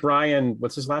happened to Brian?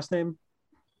 What's his last name?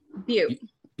 Butte.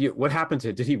 What happened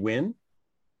to? Did he win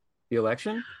the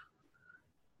election?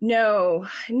 No,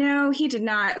 he did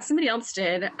not. Somebody else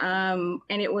did. And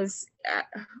it was,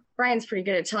 Brian's pretty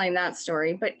good at telling that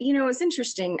story. But, it was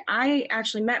interesting. I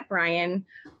actually met Brian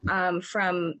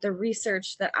from the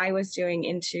research that I was doing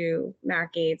into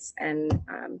Matt Gaetz and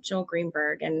Jill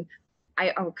Greenberg. And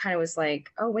I kind of was like,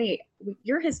 oh, wait,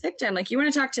 you're his victim. You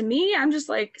want to talk to me? I'm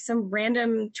just some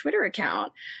random Twitter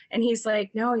account. And he's like,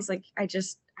 no,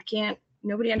 I can't,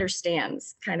 nobody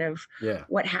understands kind of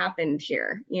what happened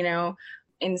here,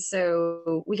 And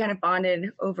so we kind of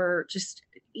bonded over just,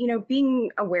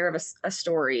 being aware of a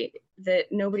story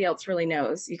that nobody else really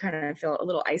knows. You kind of feel a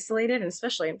little isolated, and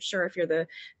especially I'm sure if you're the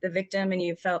victim and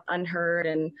you felt unheard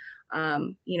and,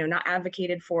 not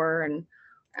advocated for. And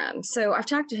so I've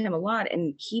talked to him a lot,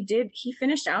 and he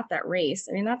finished out that race.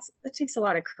 I mean, that takes a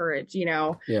lot of courage,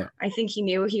 Yeah. I think he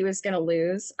knew he was going to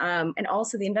lose. And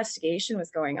also the investigation was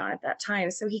going on at that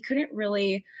time. So he couldn't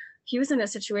really, he was in a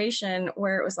situation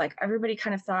where it was everybody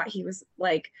kind of thought he was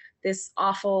this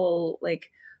awful,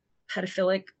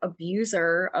 pedophilic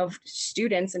abuser of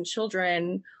students and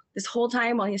children this whole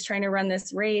time while he's trying to run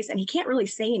this race. And he can't really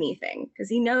say anything because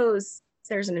he knows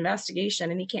there's an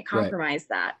investigation and he can't compromise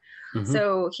that. Mm-hmm.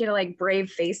 So he had to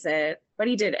brave face it, but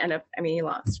he did end up, he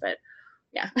lost, but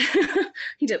yeah,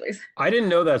 he did lose. I didn't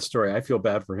know that story. I feel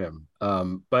bad for him.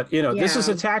 But this is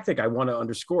a tactic I want to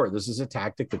underscore. This is a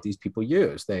tactic that these people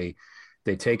use. They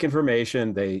take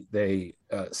information, they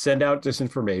send out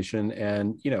disinformation,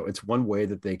 and, it's one way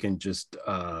that they can just,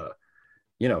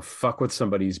 fuck with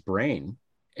somebody's brain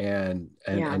and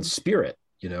spirit,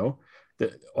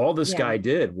 all this guy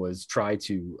did was try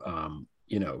to,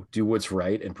 do what's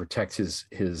right and protect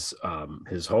his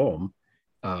home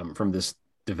from this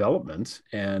development.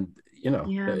 And,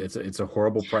 it's a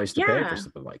horrible price to pay for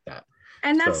something like that.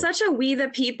 And that's such a we the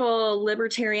people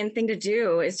libertarian thing to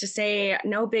do, is to say,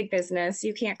 no big business,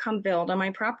 you can't come build on my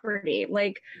property.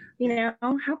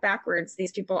 How backwards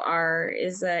these people are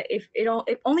is if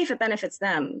only if it benefits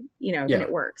them, then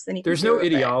it works. Then there's no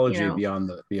ideology beyond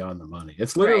the money.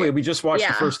 It's literally, we just watched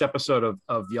the first episode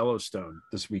of Yellowstone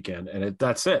this weekend, and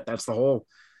that's it. That's the whole,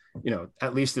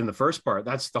 at least in the first part,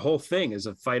 that's the whole thing, is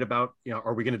a fight about,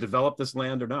 are we going to develop this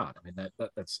land or not? I mean,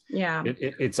 that's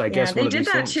it's I guess they one did of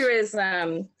these that things.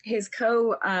 to his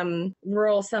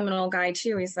rural Seminole guy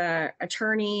too. He's a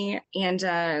attorney and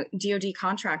a DoD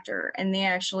contractor, and they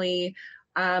actually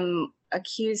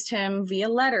accused him via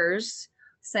letters,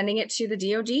 sending it to the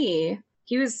DoD.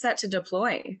 He was set to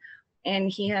deploy,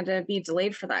 and he had to be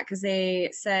delayed for that because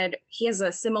they said he has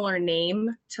a similar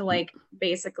name to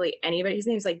basically anybody. His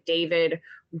name's David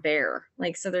Bear.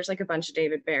 So there's a bunch of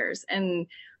David Bears, and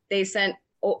they sent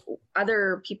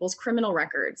other people's criminal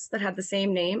records that had the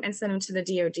same name and sent them to the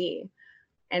DoD.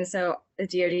 And so the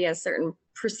DoD has certain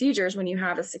procedures when you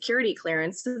have a security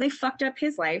clearance. So they fucked up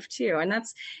his life too. And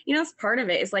that's, that's part of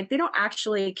it, is they don't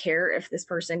actually care if this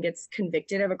person gets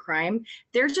convicted of a crime.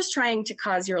 They're just trying to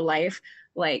cause your life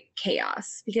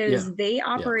chaos, because they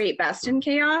operate best in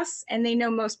chaos, and they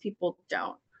know most people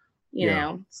don't, you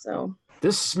know. So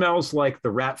this smells like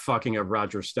the rat fucking of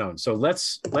Roger Stone. So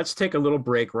let's take a little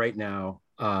break right now,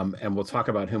 and we'll talk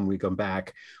about him when we come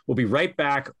back. We'll be right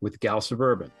back with Gal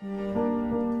Suburban.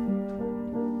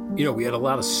 We had a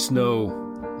lot of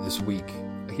snow this week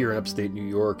here in upstate New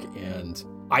York, and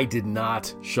I did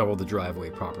not shovel the driveway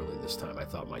properly this time. I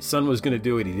thought my son was going to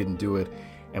do it. He didn't do it.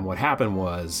 And what happened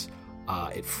was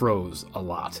it froze a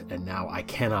lot. And now I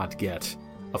cannot get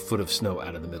a foot of snow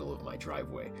out of the middle of my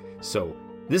driveway. So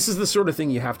this is the sort of thing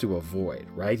you have to avoid,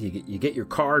 right? You get your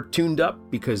car tuned up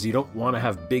because you don't want to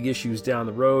have big issues down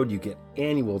the road. You get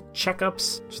annual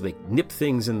checkups so they nip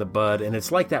things in the bud. And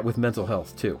it's like that with mental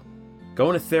health too.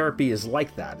 Going to therapy is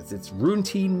like that. It's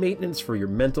routine maintenance for your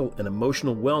mental and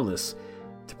emotional wellness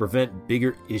to prevent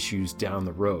bigger issues down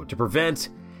the road, to prevent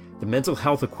the mental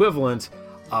health equivalent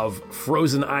of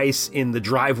frozen ice in the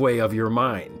driveway of your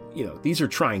mind. You know, these are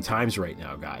trying times right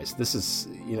now, guys. This is,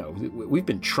 we've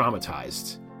been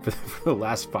traumatized for the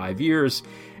last 5 years,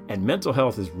 and mental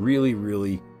health is really,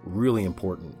 really, really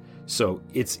important. So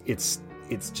it's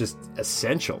just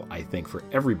essential, I think, for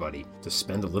everybody to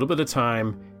spend a little bit of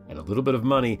time and a little bit of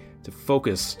money to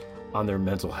focus on their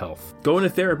mental health. Going to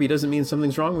therapy doesn't mean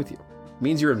something's wrong with you. It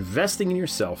means you're investing in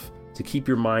yourself to keep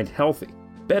your mind healthy.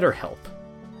 BetterHelp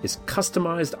is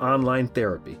customized online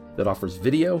therapy that offers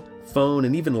video, phone,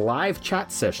 and even live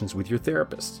chat sessions with your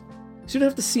therapist. So you don't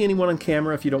have to see anyone on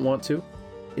camera if you don't want to.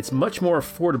 It's much more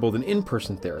affordable than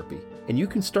in-person therapy, and you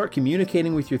can start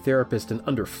communicating with your therapist in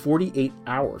under 48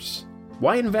 hours.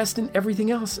 Why invest in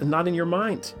everything else and not in your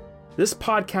mind? This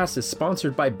podcast is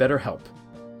sponsored by BetterHelp,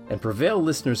 and Prevail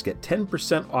listeners get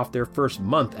 10% off their first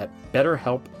month at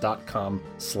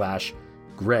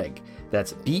betterhelp.com/Greg.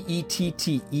 That's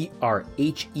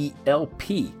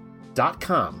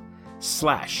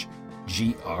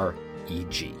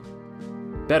BetterHelp.com/GREG.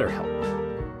 BetterHelp.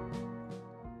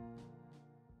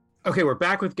 Okay, we're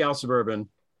back with Gal Suburban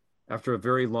after a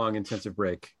very long, intensive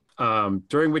break,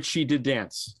 during which she did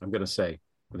dance, I'm going to say.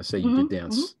 You did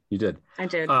dance. Mm-hmm. You did. I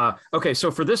did. Okay,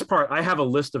 so for this part, I have a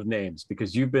list of names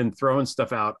because you've been throwing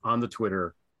stuff out on the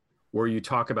Twitter where you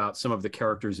talk about some of the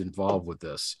characters involved with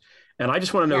this. And I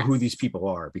just want to know who these people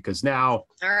are, because now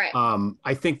all right.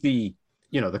 I think the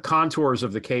contours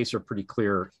of the case are pretty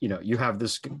clear. You have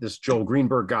this Joel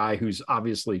Greenberg guy who's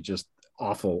obviously just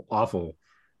awful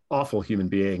human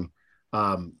being.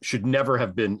 Should never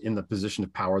have been in the position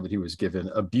of power that he was given,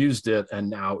 abused it, and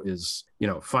now is,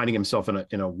 finding himself in a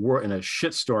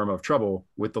shitstorm of trouble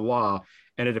with the law.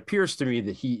 And it appears to me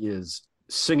that he is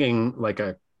singing like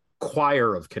a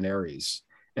choir of canaries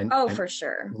and for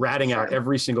sure, ratting out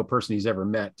every single person he's ever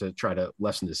met to try to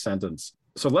lessen his sentence.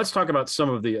 So let's talk about some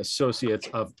of the associates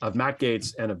of Matt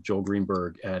Gaetz and of Joel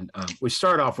Greenberg. And we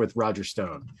start off with Roger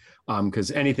Stone,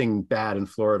 because anything bad in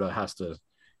Florida has to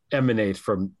emanate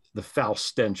from the foul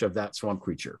stench of that swamp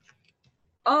creature.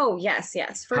 Oh, yes.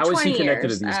 For How 20 is he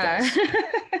connected years, to these guys?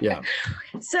 Yeah.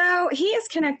 So he is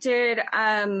connected,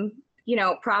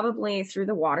 probably through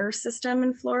the water system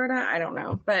in Florida. I don't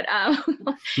know. But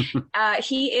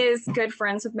he is good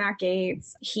friends with Matt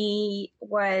Gaetz. He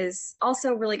was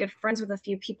also really good friends with a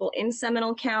few people in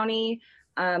Seminole County,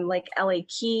 like L.A.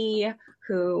 Key,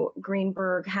 who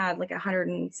Greenberg had like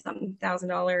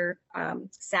 $100,000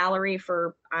 salary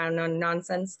for, I don't know,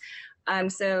 nonsense.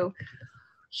 So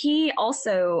he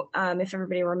also, if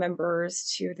everybody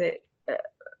remembers too, that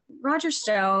Roger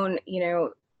Stone,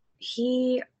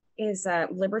 he is a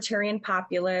libertarian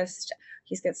populist.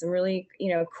 He's got some really,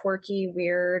 quirky,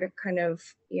 weird kind of,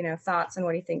 thoughts on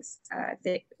what he thinks,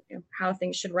 how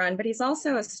things should run. But he's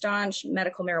also a staunch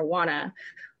medical marijuana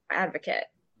advocate.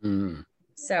 Mm.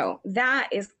 So that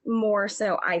is more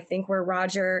so, I think, where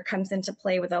Roger comes into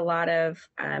play with a lot of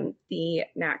the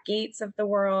Matt Gaetz of the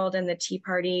world and the Tea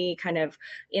Party kind of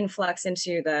influx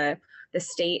into the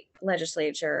state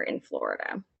legislature in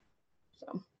Florida.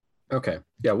 So. Okay.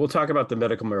 Yeah, we'll talk about the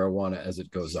medical marijuana as it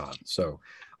goes on. So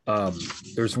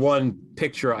there's one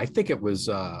picture, I think it was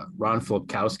Ron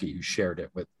Filipkowski who shared it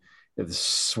with the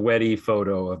sweaty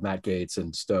photo of Matt Gaetz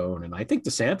and Stone. And I think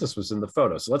DeSantis was in the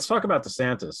photo. So let's talk about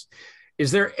DeSantis. Is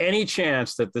there any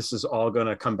chance that this is all going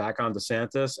to come back on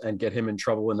DeSantis and get him in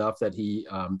trouble enough that he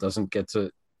doesn't get to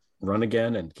run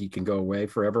again and he can go away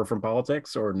forever from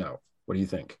politics, or no? What do you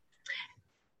think?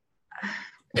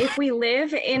 If we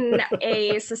live in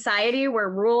a society where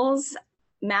rules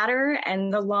matter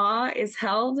and the law is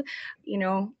held,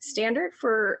 standard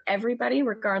for everybody,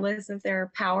 regardless of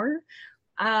their power,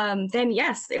 then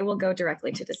yes, it will go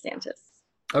directly to DeSantis.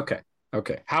 Okay.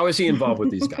 How is he involved with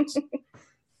these guys?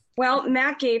 Well,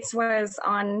 Matt Gaetz was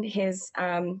on his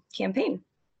campaign.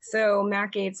 So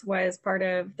Matt Gaetz was part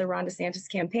of the Ron DeSantis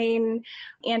campaign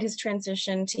and his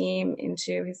transition team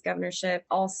into his governorship.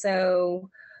 Also,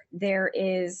 there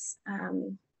is,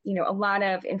 a lot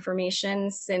of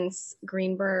information since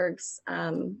Greenberg's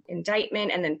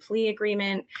indictment and then plea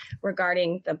agreement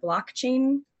regarding the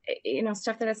blockchain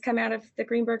stuff that has come out of the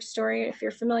Greenberg story, if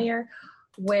you're familiar,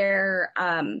 where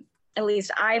at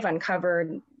least I've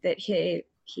uncovered that he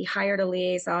hired a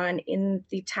liaison in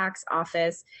the tax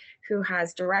office who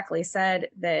has directly said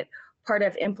that part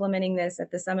of implementing this at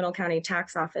the Seminole County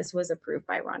tax office was approved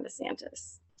by Ron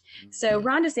DeSantis. So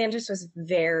Ron DeSantis was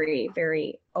very,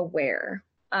 very aware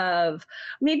of,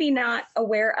 maybe not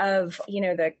aware of,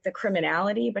 the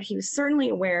criminality, but he was certainly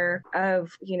aware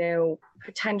of,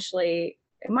 potentially,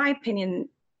 in my opinion,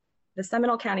 the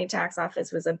Seminole County tax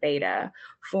office was a beta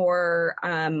for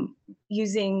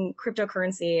using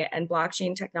cryptocurrency and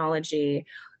blockchain technology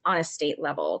on a state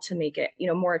level to make it,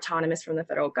 more autonomous from the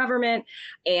federal government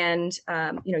and,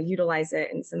 utilize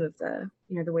it in some of the,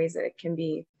 the ways that it can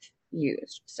be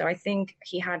used. So I think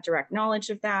he had direct knowledge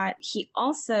of that. He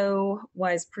also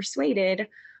was persuaded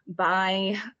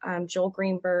by Joel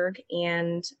Greenberg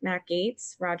and Matt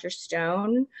Gaetz, Roger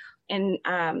Stone, and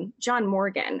John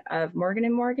Morgan of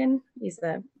Morgan & Morgan. He's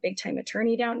the big-time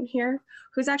attorney down here,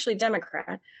 who's actually a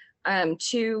Democrat,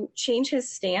 to change his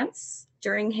stance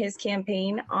during his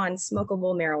campaign on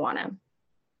smokable marijuana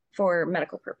for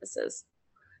medical purposes.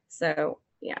 So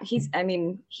yeah, he's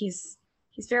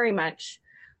very much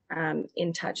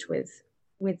in touch with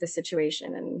the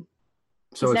situation, and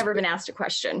so he's never been asked a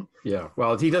question. Yeah,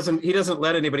 well, he doesn't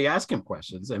let anybody ask him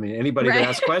questions. I mean, anybody that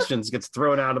asks questions gets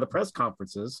thrown out of the press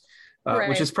conferences,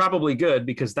 which is probably good,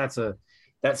 because that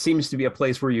seems to be a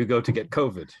place where you go to get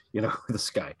COVID. This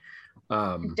guy.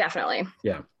 Definitely.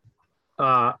 Yeah.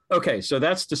 Okay, so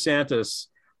that's DeSantis.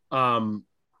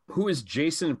 Who is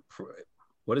Jason?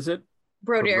 What is it?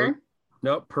 Brodeur.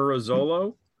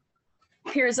 Pirozzolo.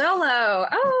 Pirozzolo.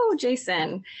 Oh,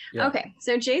 Jason. Yeah. Okay,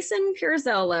 so Jason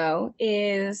Pirozzolo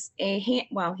is he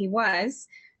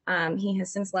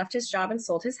has since left his job and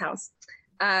sold his house.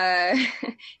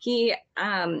 He's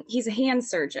a hand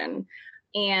surgeon,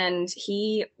 and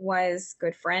he was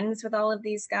good friends with all of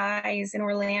these guys in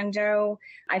Orlando.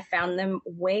 I found them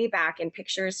way back in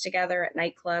pictures together at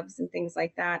nightclubs and things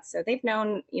like that. So they've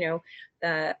known,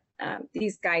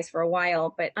 these guys for a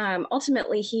while, but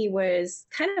ultimately he was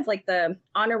kind of like the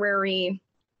honorary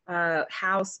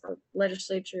House or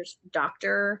legislature's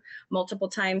doctor. Multiple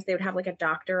times they would have like a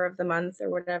doctor of the month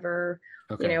or whatever,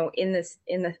 it's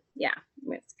kind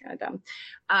of dumb.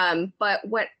 But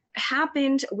what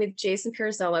happened with Jason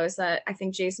Pirozzolo is that I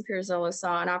think Jason Pirozzolo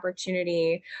saw an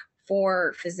opportunity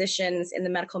for physicians in the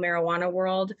medical marijuana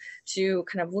world to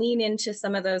kind of lean into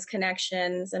some of those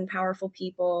connections and powerful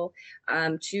people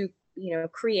to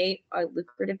create a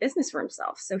lucrative business for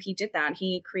himself. So he did that.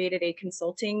 He created a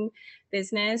consulting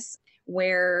business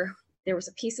where there was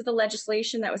a piece of the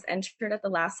legislation that was entered at the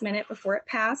last minute before it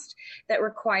passed that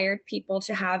required people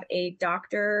to have a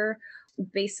doctor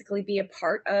basically be a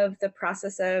part of the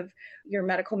process of your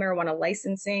medical marijuana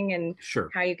licensing and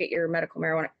how you get your medical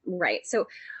marijuana right. So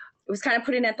it was kind of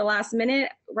put in at the last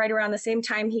minute, right around the same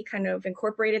time he kind of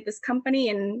incorporated this company,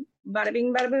 and bada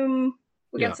bing, bada boom,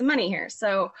 we got some money here.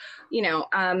 So,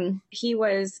 he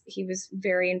was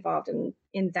very involved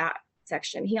in that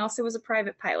section. He also was a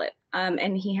private pilot,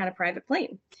 and he had a private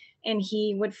plane, and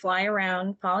he would fly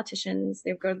around politicians.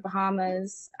 They would go to the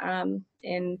Bahamas, and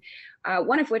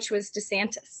one of which was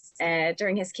DeSantis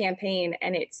during his campaign.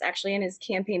 And it's actually in his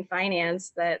campaign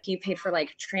finance that he paid for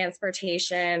like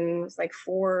transportation. It was like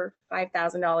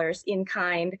 $4,000-$5,000 in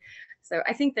kind. So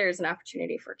I think there's an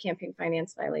opportunity for campaign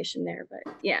finance violation there. But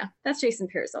yeah, that's Jason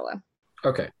Pirozzolo.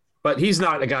 Okay. But he's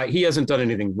not a guy, he hasn't done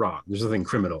anything wrong. There's nothing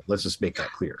criminal. Let's just make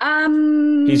that clear.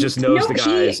 He just knows the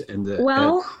guys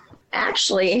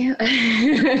actually,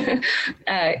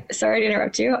 sorry to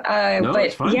interrupt you.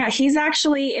 But yeah, he's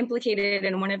actually implicated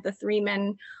in one of the three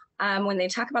men. When they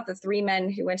talk about the three men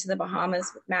who went to the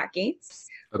Bahamas with Matt Gaetz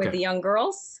with the young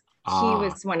girls, he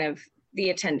was one of the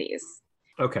attendees.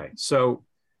 Okay. So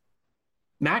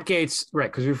Matt Gaetz,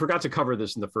 right, because we forgot to cover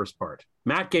this in the first part.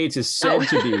 Matt Gaetz is said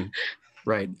to be,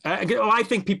 right. I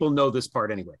think people know this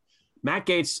part anyway. Matt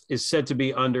Gaetz is said to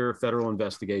be under federal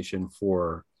investigation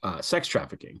for sex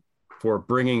trafficking, for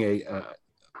bringing a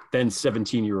then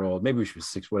 17-year-old, maybe she was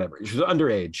 6, whatever. She was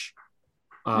underage,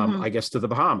 I guess, to the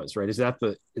Bahamas, right? Is that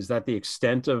the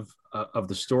extent of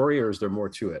the story, or is there more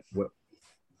to it?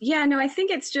 Yeah, no, I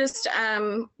think it's just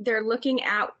they're looking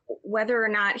at whether or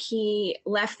not he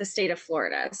left the state of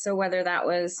Florida. So whether that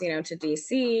was, to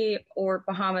DC or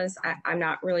Bahamas, I'm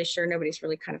not really sure. Nobody's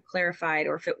really kind of clarified,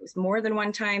 or if it was more than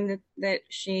one time that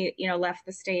she, left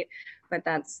the state. but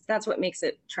that's what makes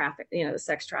it traffic. The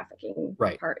sex trafficking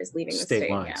part is leaving the state state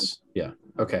lines. Yeah.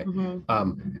 Okay.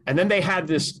 Mm-hmm. And then they had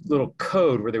this little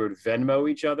code where they would Venmo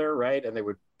each other, right? And there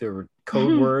were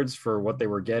code words for what they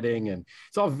were getting, and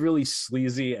it's all really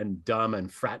sleazy and dumb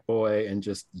and frat boy and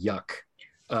just yuck.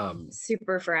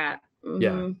 Super frat. Mm-hmm.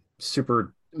 Yeah.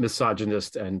 Super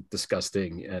misogynist and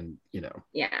disgusting and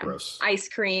gross. Ice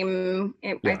cream.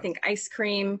 I think ice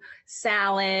cream,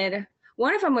 salad.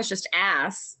 One of them was just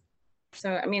ass. So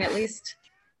I mean, at least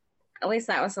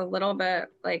that was a little bit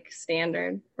like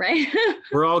standard, right?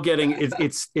 We're all getting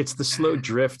it's the slow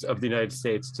drift of the United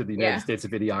States to the United States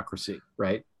of idiocracy,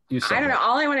 right? I don't know.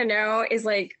 All I want to know is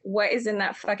like, what is in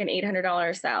that fucking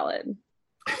 $800 salad?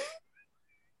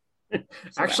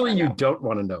 Actually, you don't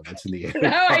want to know what's in the $800.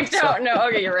 No, I don't know.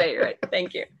 Okay, you're right.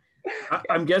 Thank you.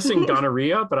 I'm guessing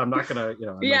gonorrhea, but I'm not gonna,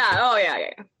 Yeah.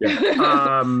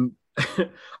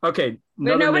 Okay.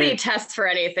 But nobody tests for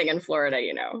anything in Florida,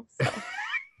 so.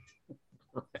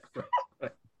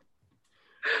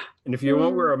 And if you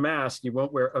won't wear a mask, you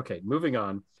won't wear. Okay, moving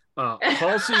on.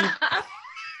 Halsey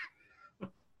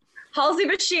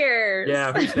Bashir.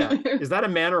 Yeah, who's that? Is that a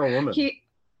man or a woman?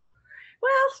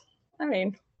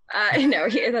 No,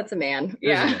 that's a man.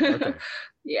 Yeah. Okay.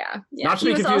 Yeah. Not to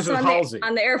be confused with Halsey.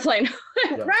 On the airplane.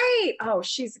 Yeah. Right. Oh,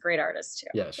 she's a great artist too.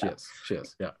 Yeah, she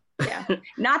is. Yeah. Yeah.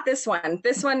 Not this one.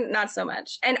 This one, not so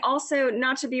much. And also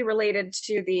not to be related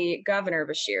to the governor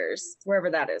Bashir's, wherever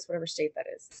that is, whatever state that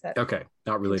is. Okay.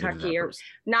 Not related Kentucky to that or person.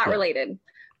 not related.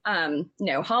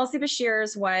 No, Halsey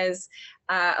Bashir's was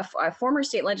a former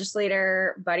state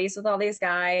legislator, buddies with all these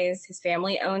guys. His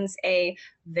family owns a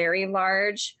very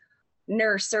large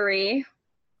nursery,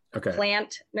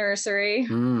 plant nursery.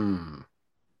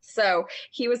 So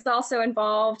he was also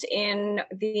involved in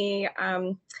the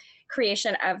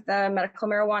creation of the medical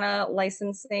marijuana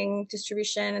licensing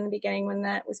distribution in the beginning when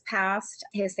that was passed.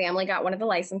 His family got one of the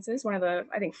licenses. One of the,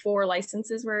 I think 4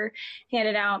 licenses were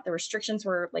handed out. The restrictions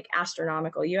were like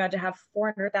astronomical. You had to have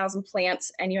 400,000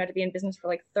 plants and you had to be in business for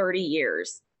like 30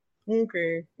 years.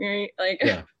 Okay.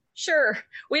 Sure.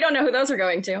 We don't know who those are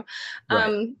going to.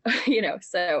 Right.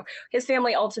 So his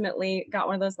family ultimately got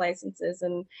one of those licenses,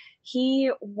 and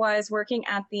he was working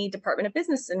at the Department of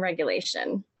Business and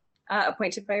Regulation,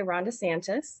 appointed by Ron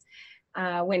DeSantis,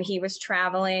 when he was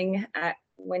traveling,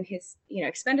 when his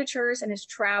expenditures and his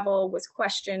travel was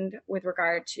questioned with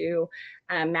regard to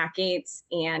Matt Gaetz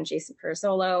and Jason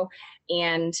Pirozzolo.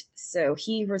 And so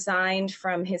he resigned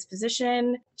from his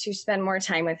position to spend more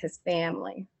time with his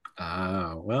family.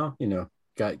 Well,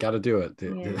 got to do it.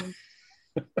 Yeah.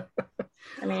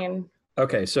 I mean,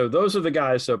 okay, so those are the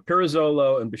guys. So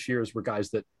Pirozzolo and Bashir's were guys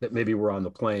that maybe were on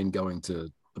the plane going to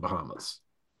the Bahamas,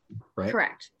 right?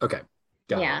 Correct. Okay,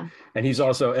 got it. And he's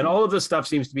also, and all of this stuff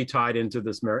seems to be tied into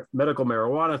this medical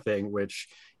marijuana thing, which,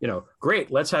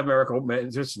 great, let's have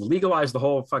just legalize the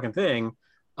whole fucking thing.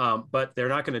 But they're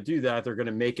not going to do that. They're going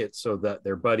to make it so that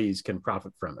their buddies can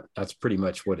profit from it. That's pretty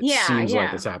much what it seems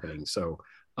like is happening. So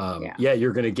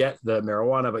you're going to get the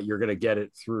marijuana, but you're going to get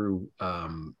it through,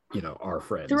 our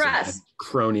friends, through us,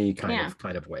 crony kind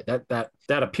of way. That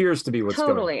appears to be what's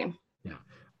going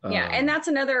on. Yeah. And that's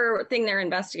another thing they're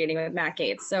investigating with Matt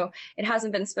Gaetz. So it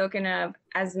hasn't been spoken of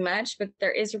as much, but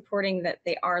there is reporting that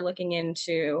they are looking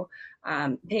into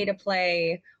pay to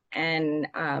play and,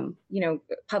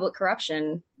 public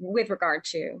corruption with regard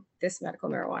to this medical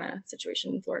marijuana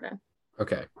situation in Florida.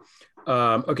 Okay.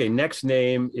 Next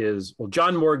name is,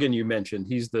 John Morgan, you mentioned.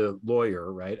 He's the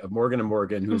lawyer, right, of Morgan &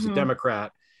 Morgan, who's a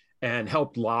Democrat and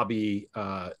helped lobby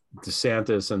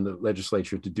DeSantis and the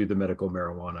legislature to do the medical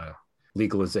marijuana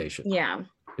legalization. Yeah.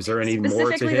 Is there any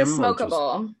more to him?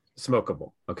 Smokable.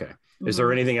 Smokable. Okay. Is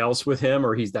there anything else with him,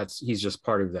 or he's just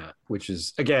part of that, which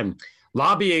is, again,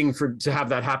 lobbying to have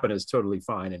that happen is totally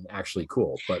fine and actually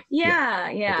cool. But yeah.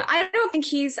 Okay. I don't think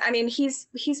he's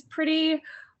pretty,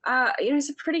 he's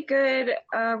a pretty good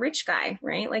rich guy,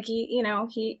 right? Like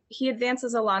he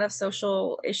advances a lot of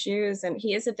social issues, and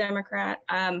he is a Democrat.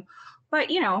 But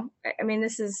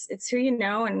it's who you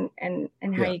know and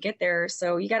how you get there.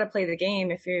 So you got to play the game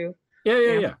if you.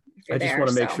 Yeah. I just want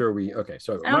to make sure we. Okay,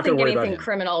 so I don't think anything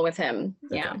criminal with him.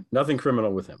 Okay. Yeah. Nothing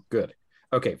criminal with him. Good.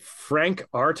 Okay, Frank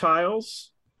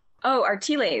Artiles. Oh,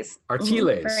 Artiles.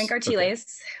 Artiles. Frank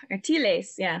Artiles. Okay.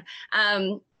 Artiles. Yeah.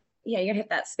 You gotta hit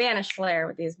that Spanish flair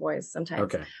with these boys sometimes.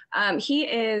 Okay. He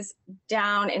is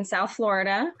down in South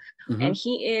Florida, and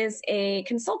he is a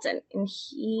consultant, and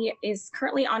he is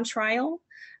currently on trial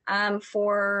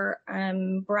for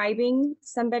bribing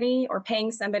somebody or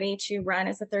paying somebody to run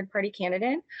as a third-party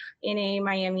candidate in a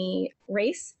Miami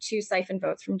race to siphon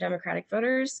votes from Democratic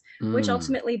voters, which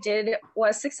ultimately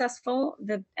was successful.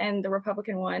 And the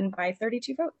Republican won by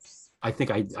 32 votes. I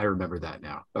think I remember that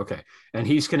now. Okay. And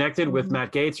he's connected with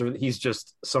Matt Gaetz, or he's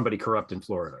just somebody corrupt in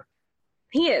Florida?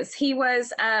 He is. He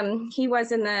was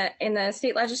in the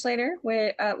state legislature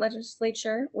with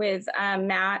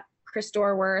Matt, Chris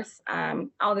Dorworth,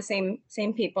 all the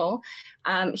same people.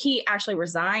 He actually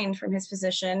resigned from his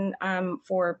position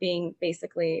for being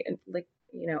basically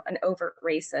an overt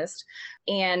racist,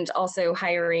 and also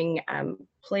hiring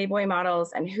Playboy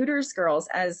models and Hooters girls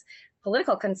as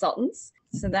political consultants.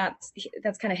 So that's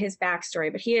kind of his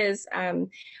backstory. But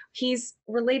he's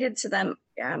related to them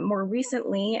more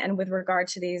recently, and with regard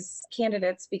to these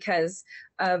candidates, because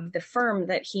of the firm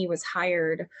that he was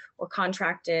hired or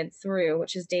contracted through,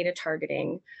 which is Data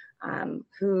Targeting,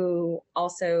 who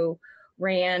also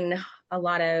ran a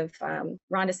lot of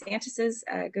Ron DeSantis's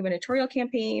gubernatorial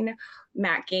campaign,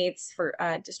 Matt Gaetz for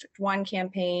District 1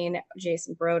 campaign,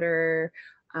 Jason Broder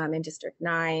in District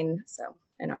 9, so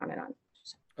and on and on.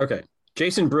 Okay.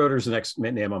 Jason Broder's the next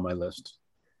name on my list.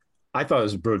 I thought it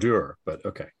was Brodeur, but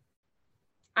okay.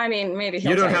 I mean, maybe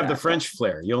you don't have the French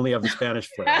flair. You only have the Spanish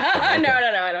flair. Okay. No,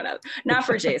 I don't have. Not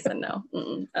for Jason, no.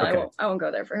 Okay. I won't go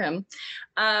there for him.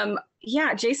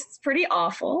 Yeah, Jason's pretty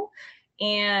awful,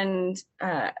 and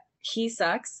he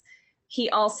sucks. He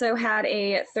also had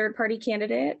a third-party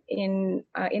candidate,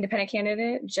 independent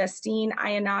candidate, Justine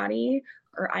Ionati,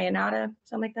 or Ionata,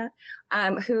 something like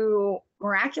that, who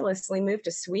miraculously moved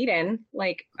to Sweden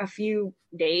like a few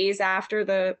days after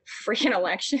the freaking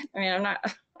election. I mean, I'm not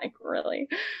like really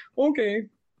okay,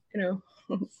 yeah.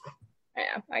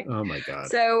 Oh my God.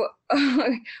 So,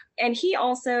 and he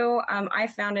also, I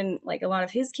found in like a lot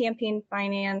of his campaign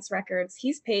finance records,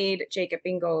 he's paid Jacob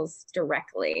Ingalls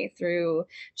directly through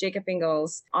Jacob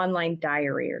Ingalls' online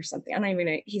diary or something. I don't even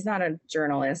know. He's not a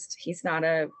journalist. He's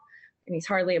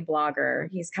hardly a blogger.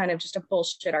 He's kind of just a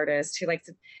bullshit artist who likes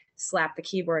to slap the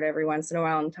keyboard every once in a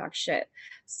while and talk shit.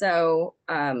 So,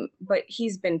 but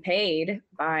he's been paid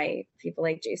by people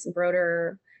like Jason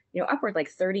Broder, upward like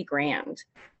 30 grand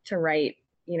to write,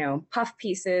 puff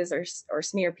pieces or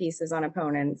smear pieces on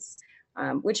opponents,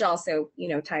 which also,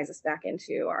 ties us back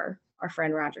into our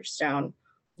friend Roger Stone,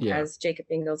 as Jacob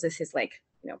Ingalls is his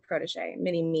protege,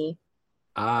 mini me.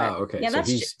 Okay. Yeah, so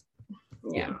he's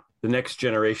the next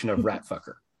generation of rat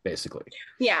fucker, basically.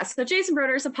 Yeah. So Jason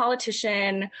Broder is a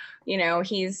politician.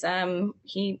 He's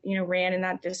he ran in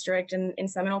that district in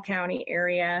Seminole County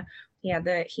area. He had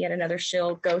another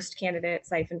shill ghost candidate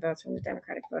siphon votes from the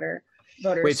Democratic voters.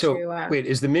 Wait,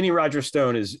 is the mini Roger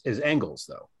Stone is Ingalls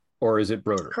though, or is it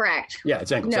Broder? Correct. Yeah,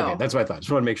 it's Ingalls. No. Okay, that's what I thought.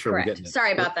 Just want to make sure Correct. we're getting it.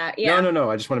 Sorry about that. Yeah. No.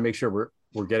 I just want to make sure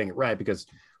we're getting it right, because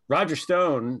Roger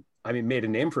Stone, made a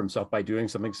name for himself by doing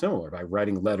something similar, by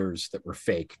writing letters that were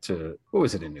fake to, what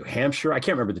was it, in New Hampshire? I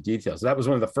can't remember the details. That was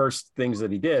one of the first things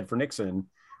that he did for Nixon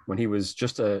when he was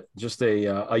just a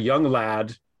young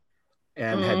lad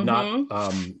and had not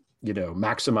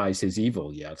maximized his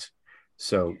evil yet.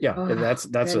 So yeah,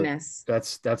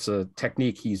 that's a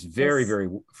technique he's very, very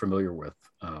familiar with.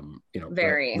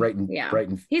 Very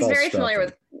writing. He's very familiar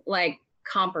with like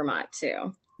Compromat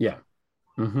too. Yeah.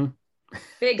 Mm-hmm.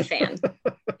 Big fan.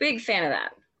 Big fan of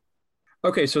that.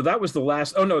 Okay, so that was the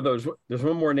last. Oh no, there's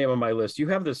one more name on my list. You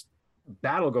have this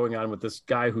battle going on with this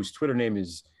guy whose Twitter name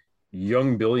is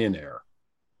Young Billionaire.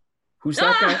 Who's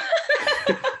that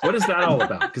guy? What is that all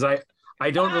about? Because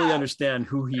I don't really understand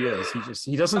who he is.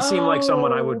 He doesn't seem like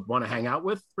someone I would want to hang out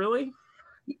with, really.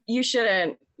 You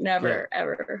shouldn't. Never,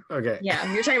 ever. Okay.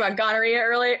 Yeah, you're talking about gonorrhea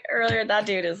earlier. That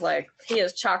dude is he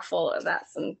is chock full of that.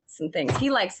 Some things.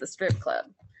 He likes the strip club,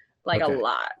 a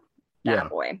lot. That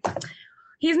boy.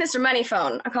 He's Mr. Money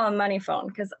Phone. I call him Money Phone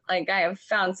because I have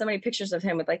found so many pictures of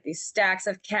him with these stacks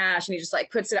of cash, and he just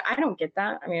puts it. I don't get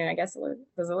that. I mean, I guess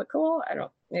does it look cool?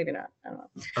 Maybe not. I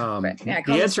don't know.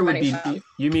 The answer would be,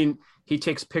 you mean he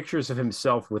takes pictures of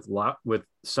himself with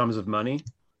sums of money,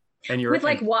 and you're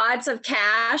with wads of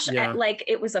cash, and,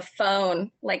 it was a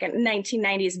phone, like a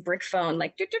 1990s brick phone,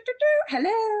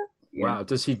 hello. Wow.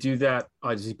 Does he do that?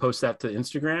 Does he post that to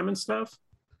Instagram and stuff?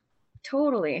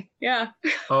 Totally. Yeah.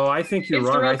 Oh, I think you're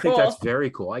wrong. I think that's very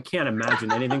cool. I can't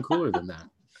imagine anything cooler than that.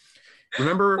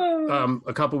 Remember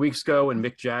a couple weeks ago when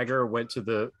Mick Jagger went to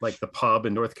the pub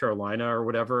in North Carolina or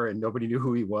whatever, and nobody knew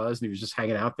who he was, and he was just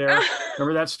hanging out there?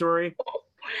 Remember that story?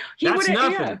 That's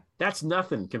nothing. Yeah. That's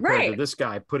nothing compared to this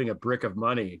guy putting a brick of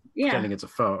money pretending it's a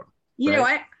phone. You know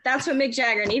what? That's what Mick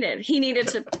Jagger needed. He needed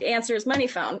to answer his money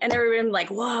phone, and everybody was like,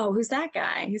 "Whoa, who's that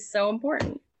guy? He's so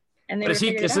important." and they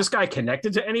Is this guy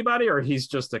connected to anybody, or he's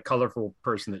just a colorful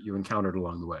person that you encountered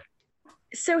along the way?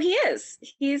 So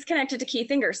he's connected to Keith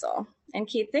Ingersoll, and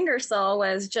Keith Ingersoll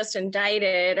was just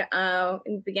indicted in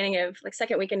the beginning of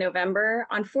second week in November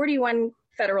on 41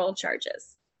 federal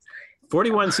charges.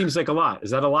 41 seems like a lot.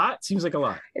 Is that a lot? Seems like a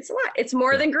lot. It's a lot. It's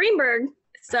more than Greenberg.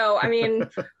 So, I mean,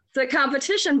 the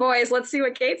competition, boys. Let's see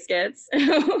what Gaetz gets.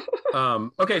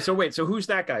 Okay, so wait. So who's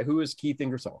that guy? Who is Keith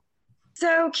Ingersoll?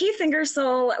 So Keith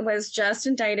Ingersoll was just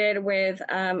indicted with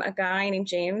a guy named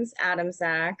James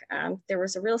Adamczak. There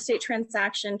was a real estate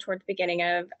transaction toward the beginning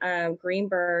of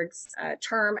Greenberg's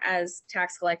term as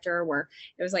tax collector, where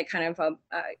it was kind of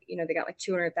they got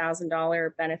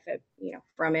 $200,000 benefit,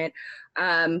 from it.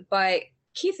 But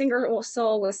Keith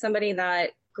Ingersoll was somebody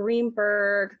that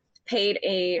Greenberg paid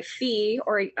a fee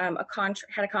or had a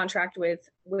contract with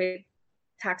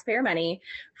taxpayer money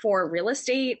for real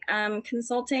estate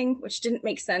consulting, which didn't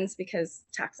make sense because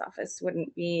tax office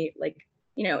wouldn't be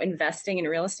investing in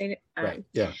real estate. Right.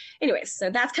 Yeah. Anyways,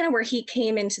 so that's kind of where he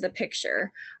came into the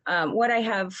picture. What I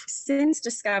have since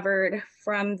discovered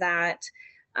from that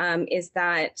is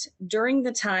that during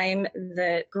the time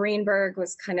that Greenberg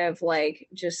was kind of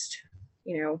just,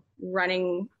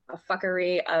 running a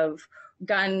fuckery of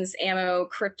guns, ammo,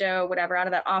 crypto, whatever out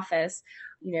of that office,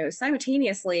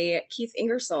 simultaneously, Keith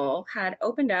Ingersoll had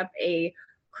opened up a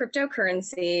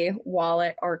cryptocurrency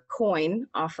wallet or coin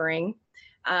offering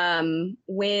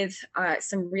with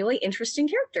some really interesting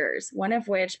characters, one of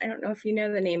which, I don't know if you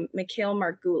know the name, Mikhail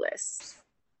Margulis.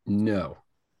 No.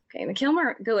 Okay, Mikhail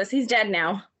Margulis, he's dead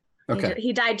now. Okay.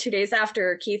 He died 2 days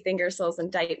after Keith Ingersoll's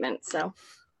indictment, so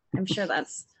I'm sure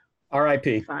that's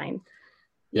R.I.P. fine.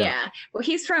 Yeah. Well,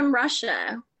 he's from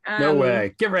Russia. No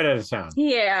way. Get right out of town.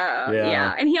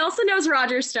 Yeah. And he also knows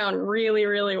Roger Stone really,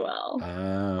 really well.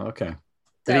 Okay.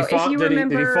 Did he fall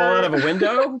out of a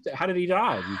window? How did he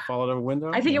die? Did he fall out of a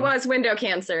window? I think it was window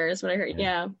cancer is what I heard.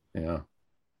 Yeah.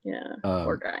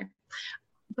 Poor guy.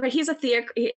 But he's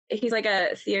he's like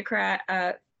a theocrat,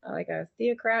 I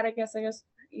guess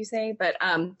you say. But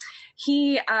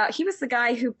he was the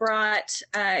guy who brought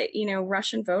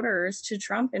Russian voters to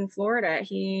Trump in Florida.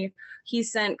 He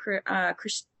sent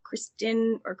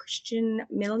Christian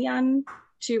Milian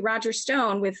to Roger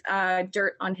Stone with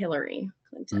dirt on Hillary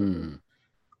Clinton.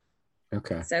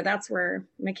 Okay. So that's where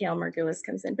Mikhail Margulis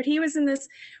comes in. But he was in this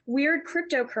weird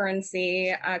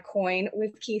cryptocurrency coin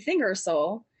with Keith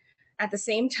Ingersoll at the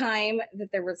same time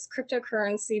that there was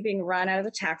cryptocurrency being run out of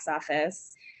the tax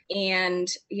office,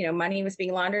 and money was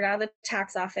being laundered out of the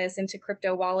tax office into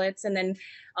crypto wallets. And then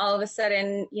all of a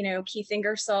sudden, Keith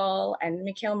Ingersoll and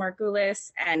Mikhail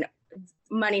Margulis and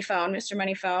Mr.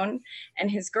 Moneyphone, and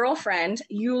his girlfriend,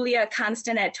 Yulia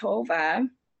Konstantinova.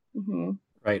 Mm-hmm.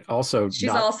 Right. Also, she's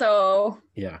also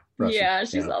Russian. Yeah,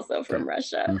 she's also from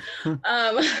Russia. But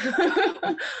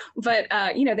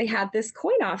they had this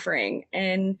coin offering,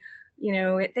 and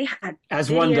they had as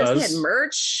videos, one does. They had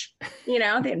merch. They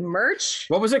had merch.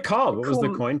 What was it called? What was the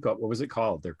coin called? What was it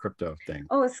called? Their crypto thing.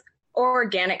 Oh, it's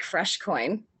organic fresh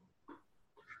coin.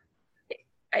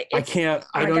 I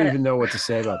don't even know what to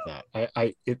say about that.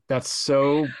 That's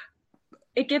so.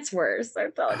 It gets worse,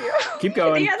 I'm telling you. Keep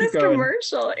going. They had this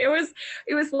commercial. It was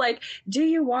like, do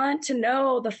you want to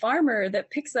know the farmer that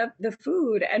picks up the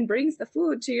food and brings the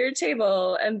food to your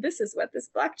table? And this is what this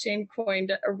blockchain coin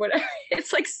or whatever.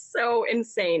 It's so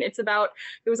insane. It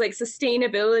was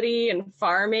sustainability and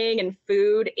farming and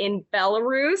food in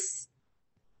Belarus.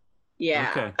 Yeah.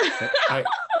 Okay.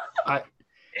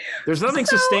 There's nothing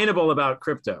sustainable about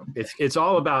crypto. It's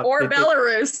all about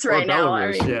Belarus right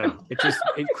now.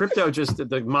 Crypto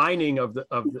the mining of the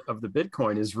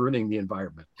Bitcoin is ruining the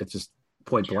environment. It's just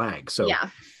point blank. So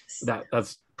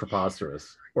that's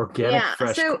preposterous. Organic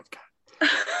fresh. So,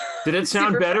 did it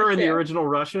sound better in the original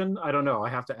Russian? I don't know. I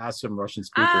have to ask some Russian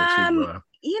speaker.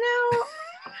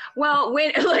 Well,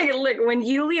 when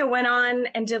Yulia went on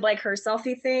and did her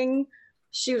selfie thing,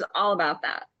 she was all about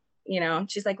that.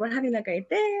 She's like, we're having a great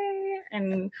day,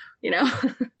 and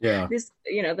this,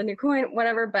 the new coin,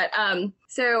 whatever. But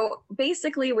so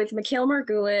basically with Mikhail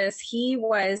Margulis, he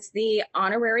was the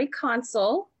honorary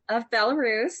consul of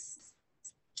Belarus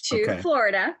to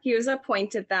Florida. He was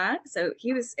appointed that, so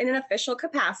he was in an official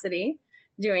capacity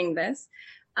doing this.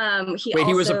 He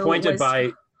was appointed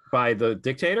by the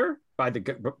dictator, by the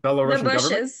Belarusian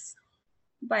government.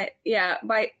 By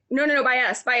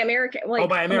us, by America.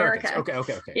 By Americans.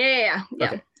 Okay. Yeah.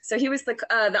 Okay. So he was the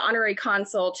honorary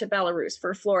consul to Belarus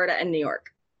for Florida and New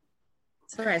York.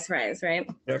 Surprise, right?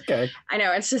 Okay. I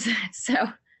know, it's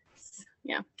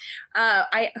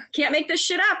I can't make this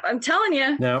shit up. I'm telling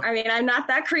you. No. I mean, I'm not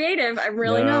that creative. I'm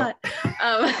really not.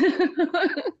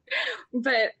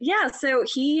 But yeah, so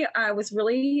he was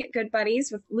really good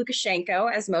buddies with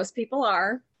Lukashenko, as most people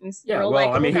are. He's a real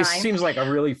well, I mean, he guy. seems like a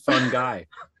really fun guy.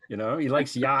 You know, he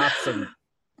likes yachts and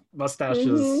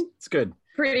mustaches. It's good.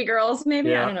 Pretty girls, maybe.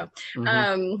 Yeah. I don't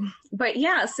know. But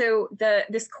yeah, so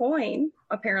this coin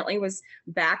apparently was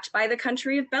backed by the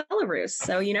country of Belarus.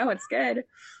 So it's good.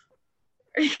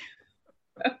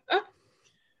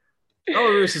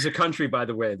 Belarus is a country, by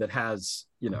the way, that has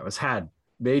had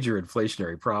major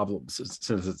inflationary problems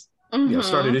since it's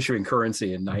started issuing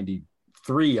currency in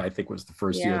 '93. I think was the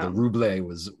first year the ruble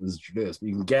was introduced.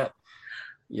 You can get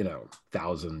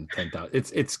 1,000, 10,000.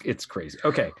 It's crazy.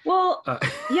 Okay. Well, one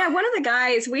of the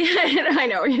guys we had, I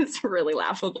know it's really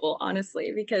laughable,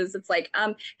 honestly, because it's like,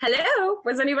 hello,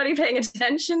 was anybody paying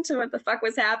attention to what the fuck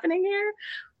was happening here?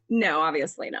 No,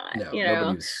 obviously not. No,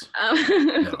 no.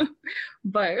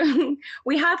 But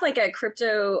we had like a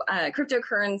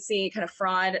cryptocurrency kind of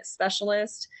fraud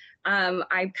specialist.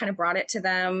 I kind of brought it to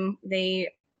them.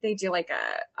 They do like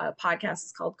a podcast.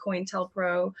 It's called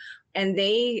COINTELPRO, and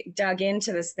they dug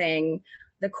into this thing.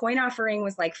 The coin offering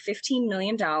was like $15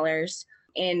 million,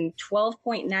 and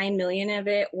 12.9 million of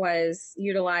it was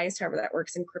utilized. However that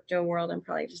works in crypto world. I'm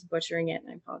probably just butchering it,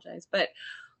 and I apologize. But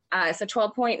so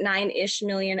 12.9-ish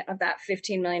million of that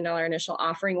 $15 million initial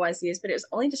offering was used, but it was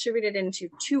only distributed into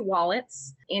 2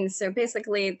 wallets. And so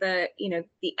basically the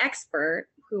expert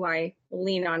who I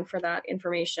lean on for that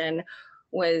information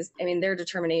was, their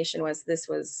determination was this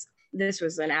was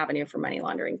an avenue for money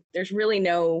laundering. There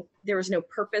was no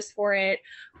purpose for it.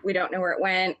 We don't know where it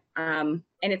went. And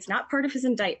it's not part of his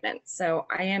indictment. So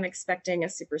I am expecting a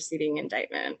superseding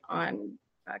indictment on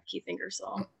Keith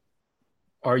Ingersoll.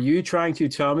 Are you trying to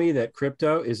tell me that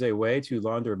crypto is a way to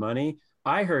launder money?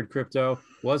 I heard crypto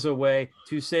was a way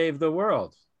to save the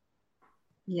world.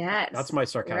 Yes. That's my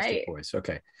sarcastic voice.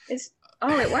 Okay. It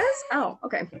was? Oh,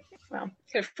 okay. Well,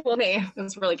 could fool me.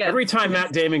 That's really good. Every time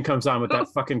Matt Damon comes on with that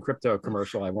fucking crypto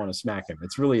commercial, I want to smack him.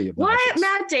 It's really obnoxious. What?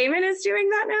 Matt Damon is doing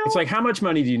that now? It's like, how much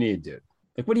money do you need, dude?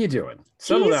 Like, what are you doing?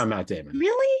 Settle down, Matt Damon.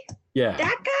 Really? Yeah.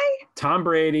 That guy? Tom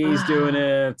Brady's doing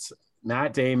it.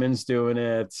 Matt Damon's doing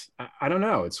it. I don't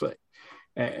know. It's like,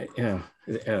 Ben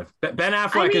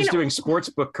Affleck is doing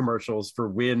sportsbook commercials for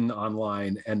Win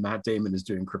Online, and Matt Damon is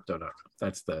doing Crypto.com.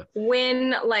 That's the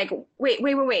Win. Like, wait.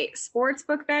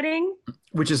 Sportsbook betting,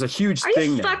 which is a huge thing. Are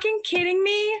you now. Fucking kidding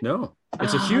me? No,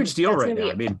 it's a huge deal right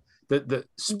now. I mean, the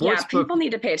sportsbook. People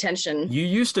need to pay attention. You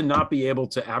used to not be able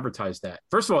to advertise that.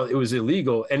 First of all, it was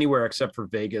illegal anywhere except for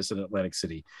Vegas and Atlantic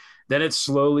City. Then it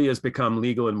slowly has become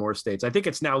legal in more states. I think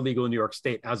it's now legal in New York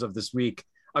State as of this week,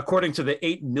 according to the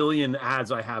 8 million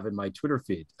ads I have in my Twitter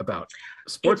feed about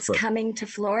sportsbook. It's coming to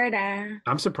Florida.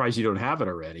 I'm surprised you don't have it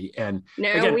already. And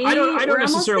no, again, I don't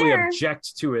necessarily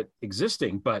object to it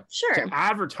existing, but to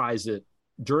advertise it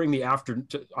during the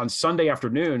on Sunday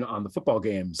afternoon on the football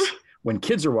games when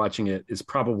kids are watching it is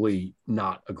probably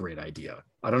not a great idea.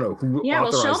 I don't know who. Yeah,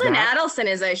 well, Sheldon Adelson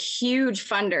is a huge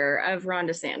funder of Ron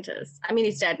DeSantis. I mean,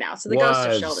 he's dead now, so the ghost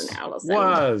of Sheldon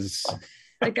Adelson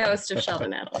the ghost of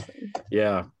Sheldon Adelson.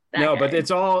 Yeah, but it's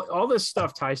all this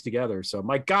stuff ties together. So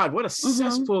my God, what a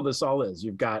cesspool this all is.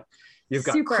 You've got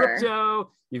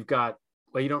crypto. You've got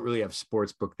you don't really have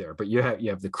sports book there, but you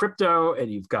have the crypto,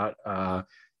 and you've got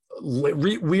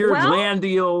weird land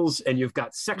deals, and you've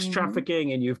got sex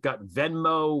trafficking, and you've got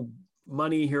Venmo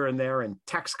money here and there, and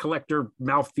tax collector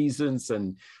malfeasance,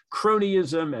 and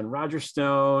cronyism, and Roger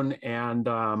Stone, and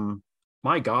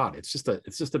my God, it's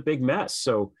just a big mess.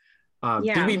 So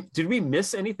did we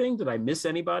miss anything? Did I miss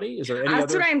anybody? Is there any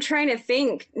That's what I'm trying to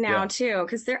think now too,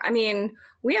 because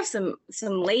we have some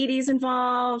ladies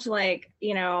involved, like,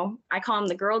 I call them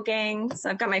the girl gang. So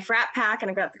I've got my frat pack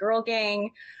and I've got the girl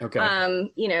gang. Okay.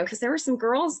 Because there were some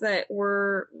girls that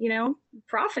were,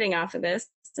 profiting off of this.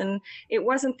 And it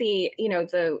wasn't the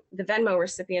Venmo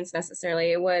recipients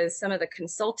necessarily. It was some of the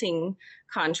consulting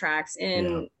contracts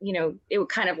it would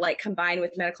kind of like combine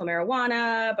with medical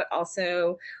marijuana, but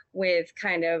also with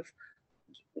kind of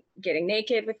getting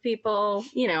naked with people,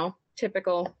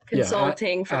 typical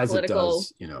consulting for political,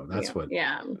 that's what.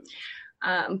 Yeah.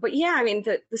 But yeah,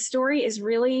 the story is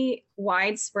really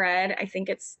widespread. I think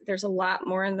there's a lot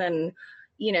more than,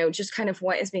 just kind of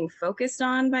what is being focused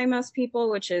on by most people,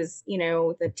 which is,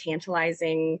 the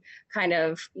tantalizing kind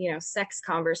of, sex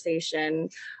conversation,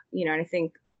 and I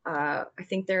think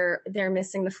they're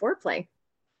missing the foreplay.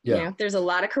 Yeah. There's a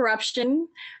lot of corruption.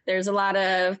 There's a lot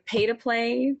of pay to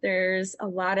play. There's a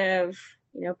lot of,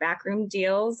 backroom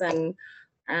deals, and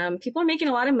People are making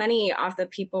a lot of money off the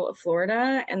people of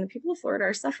Florida, and the people of Florida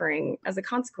are suffering as a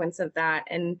consequence of that.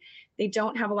 And they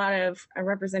don't have a lot of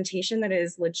representation that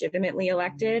is legitimately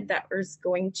elected that is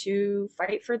going to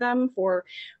fight for them for,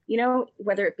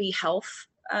 whether it be health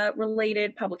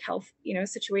related public health,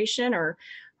 situation, or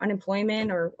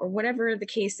unemployment, or whatever the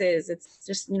case is. It's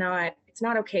just it's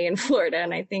not okay in Florida.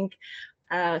 And I think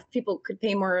if people could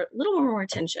pay a little more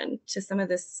attention to some of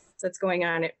this that's going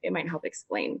on, it might help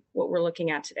explain what we're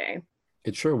looking at today.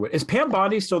 It sure would. Is Pam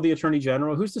Bondi still the Attorney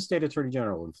General? Who's the state Attorney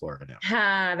General in Florida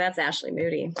now? That's Ashley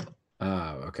Moody.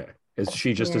 Okay. Is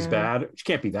she just as bad? She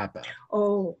can't be that bad.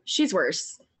 Oh, she's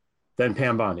worse than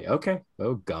Pam Bondi. Okay.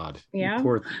 Oh God. Yeah.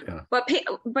 But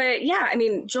yeah, I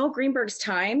mean, Joel Greenberg's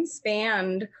time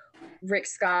spanned Rick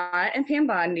Scott and Pam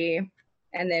Bondi,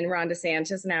 and then Ron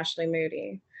DeSantis and Ashley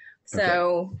Moody.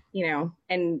 So,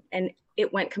 and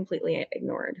it went completely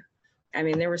ignored. I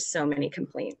mean, there were so many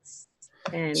complaints.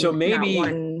 And so maybe, not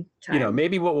one time.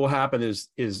 Maybe what will happen is,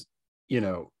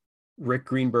 Rick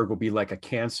Greenberg will be like a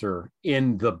cancer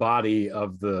in the body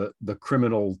of the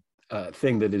criminal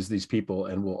thing that is these people,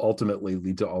 and will ultimately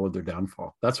lead to all of their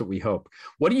downfall. That's what we hope.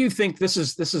 What do you think? This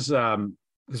is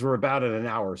because we're about at an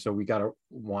hour, so we got to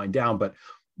wind down, but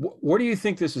where do you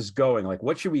think this is going? Like,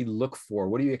 what should we look for?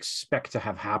 What do you expect to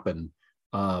have happen,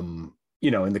 in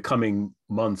the coming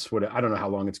months? I don't know how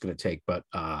long it's going to take, but,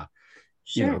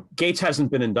 sure. Gaetz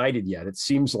hasn't been indicted yet. It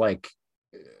seems like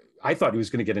I thought he was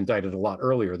going to get indicted a lot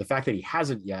earlier. The fact that he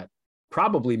hasn't yet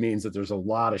probably means that there's a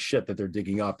lot of shit that they're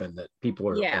digging up and that people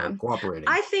are cooperating.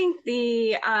 I think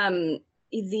the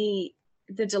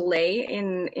delay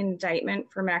in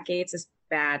indictment for Matt Gaetz is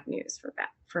bad news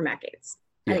for Matt Gaetz.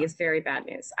 I think it's very bad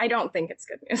news. I don't think it's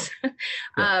good news.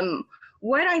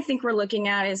 What I think we're looking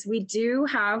at is we do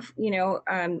have,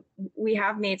 we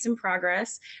have made some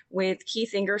progress with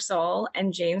Keith Ingersoll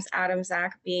and James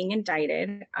Adamczak being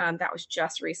indicted. That was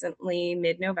just recently,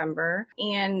 mid-November.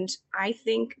 And I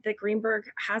think that Greenberg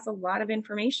has a lot of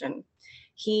information.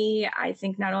 I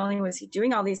think not only was he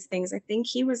doing all these things, I think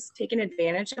he was taken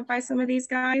advantage of by some of these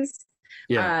guys.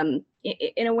 In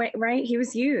a way, right? He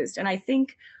was used. And I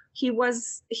think he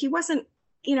wasn't,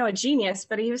 a genius,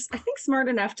 but he was, I think, smart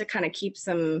enough to kind of keep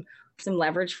some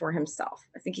leverage for himself.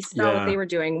 I think he saw what they were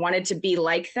doing, wanted to be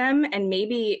like them, and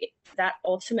maybe that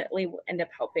ultimately will end up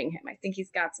helping him. I think he's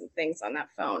got some things on that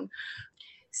phone.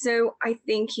 So I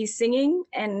think he's singing,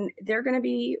 and they're going to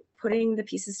be putting the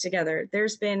pieces together.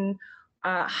 There's been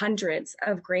hundreds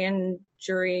of grand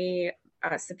jury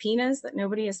subpoenas that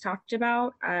nobody has talked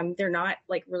about. They're not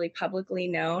really publicly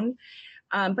known.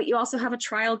 But you also have a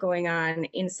trial going on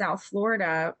in South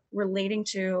Florida relating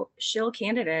to shill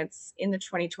candidates in the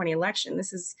 2020 election.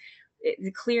 This is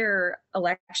the clear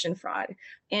election fraud,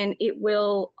 and it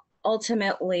will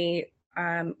ultimately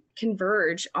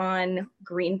converge on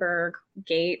Greenberg,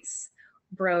 Gaetz,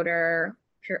 Broder,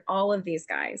 all of these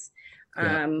guys.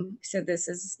 So this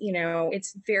is,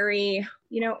 it's very,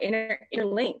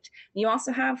 interlinked. You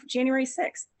also have January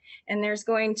 6th. And there's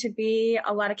going to be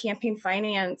a lot of campaign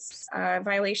finance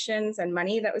violations and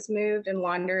money that was moved and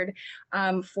laundered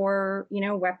for,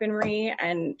 weaponry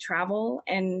and travel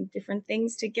and different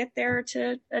things to get there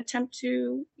to attempt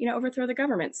to, overthrow the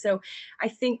government. So I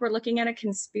think we're looking at a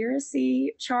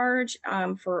conspiracy charge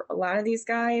for a lot of these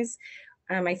guys.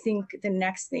 I think the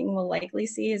next thing we'll likely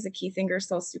see is a Keith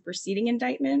Ingersoll superseding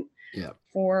indictment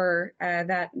for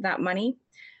that money.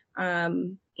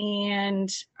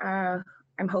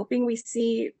 I'm hoping we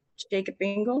see Jacob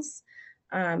Ingles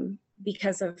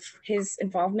because of his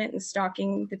involvement in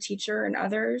stalking the teacher and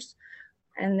others.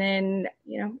 And then,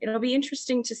 it'll be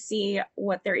interesting to see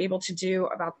what they're able to do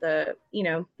about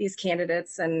these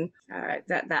candidates and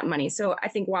that money. So I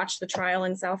think watch the trial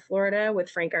in South Florida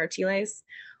with Frank Artiles,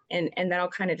 and that'll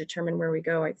kind of determine where we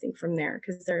go, I think, from there,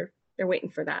 because they're waiting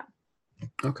for that.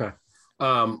 Okay.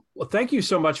 Well, thank you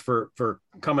so much for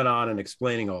coming on and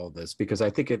explaining all of this, because I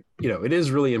think it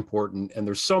is really important, and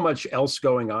there's so much else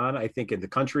going on, I think, in the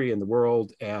country and the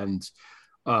world, and,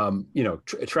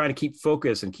 trying to keep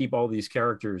focus and keep all these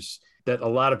characters that a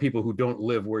lot of people who don't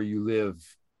live where you live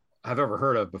have ever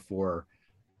heard of before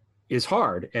is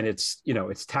hard. And it's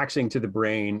taxing to the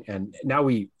brain. And now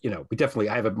I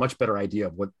have a much better idea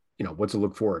of what to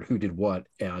look for, who did what.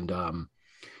 And,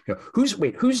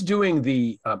 who's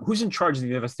doing who's in charge of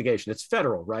the investigation? It's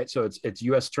federal, right? So it's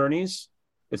U.S. attorneys,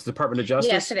 it's Department of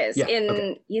Justice. Yes, it is.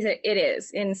 It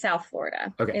is in South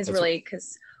Florida. Okay, is really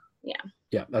because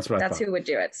that's what that's who would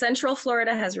do it. Central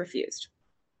Florida has refused.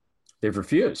 They've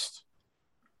refused.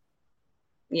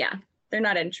 Yeah, they're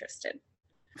not interested.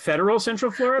 federal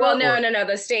Central Florida? Well, no,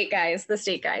 the state guys,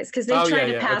 because they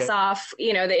tried to pass off,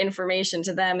 the information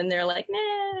to them, and they're like,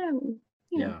 nah.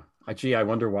 Yeah. Gee, I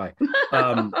wonder why.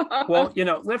 Well,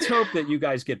 let's hope that you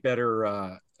guys get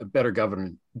better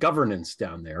governance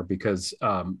down there, because,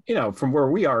 from where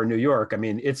we are in New York, I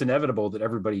mean, it's inevitable that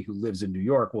everybody who lives in New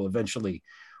York will eventually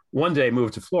one day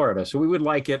move to Florida. So we would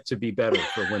like it to be better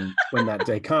for when that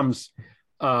day comes.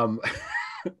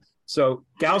 So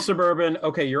Gal Suburban,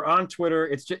 okay, you're on Twitter.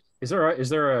 It's just, is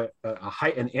there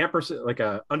an ampersand, like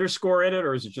a underscore in it,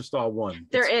 or is it just all one?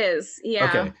 There is, yeah.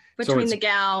 Okay. Between the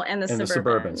Gal and the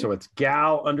Suburban. So it's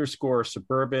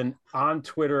Gal_Suburban on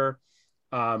Twitter.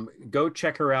 Go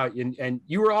check her out. And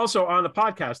you were also on the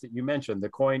podcast that you mentioned, the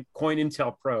Coin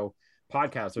Intel Pro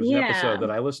podcast. There's an episode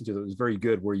that I listened to that was very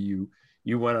good, where you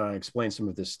went on and explained some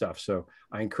of this stuff. So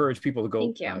I encourage people to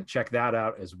go check that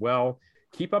out as well.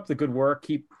 Keep up the good work.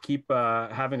 Keep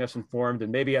having us informed,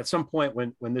 and maybe at some point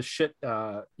when this shit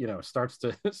starts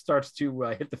to hit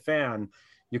the fan,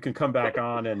 you can come back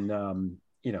on and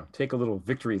take a little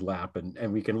victory lap,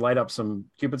 and we can light up some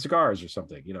Cuban cigars or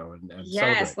something, and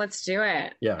yes, celebrate. Let's do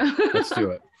it. Yeah, let's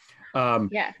do it.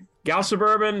 Yeah. Gal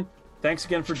Suburban, thanks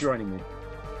again for joining me.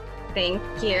 Thank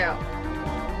you.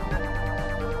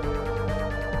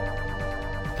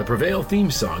 The Prevail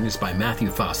theme song is by Matthew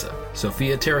Fossa.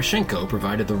 Sofia Terashenko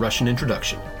provided the Russian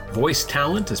introduction. Voice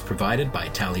talent is provided by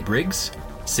Tally Briggs,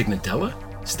 Signet Della,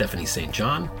 Stephanie St.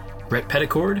 John, Brett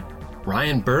Petticord,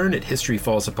 Ryan Byrne at History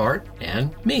Falls Apart,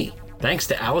 and me. Thanks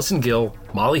to Allison Gill,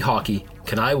 Molly Hawkey,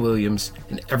 Kenai Williams,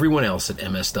 and everyone else at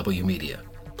MSW Media.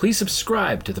 Please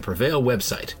subscribe to the Prevail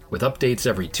website with updates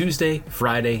every Tuesday,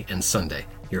 Friday, and Sunday.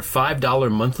 Your $5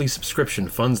 monthly subscription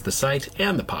funds the site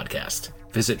and the podcast.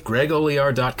 Visit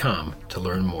gregoliar.com to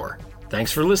learn more.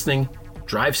 Thanks for listening.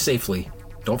 Drive safely.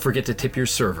 Don't forget to tip your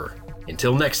server.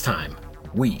 Until next time,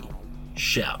 we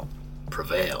shall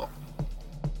prevail.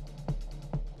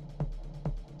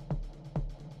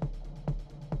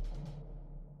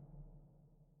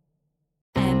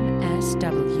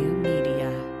 MSW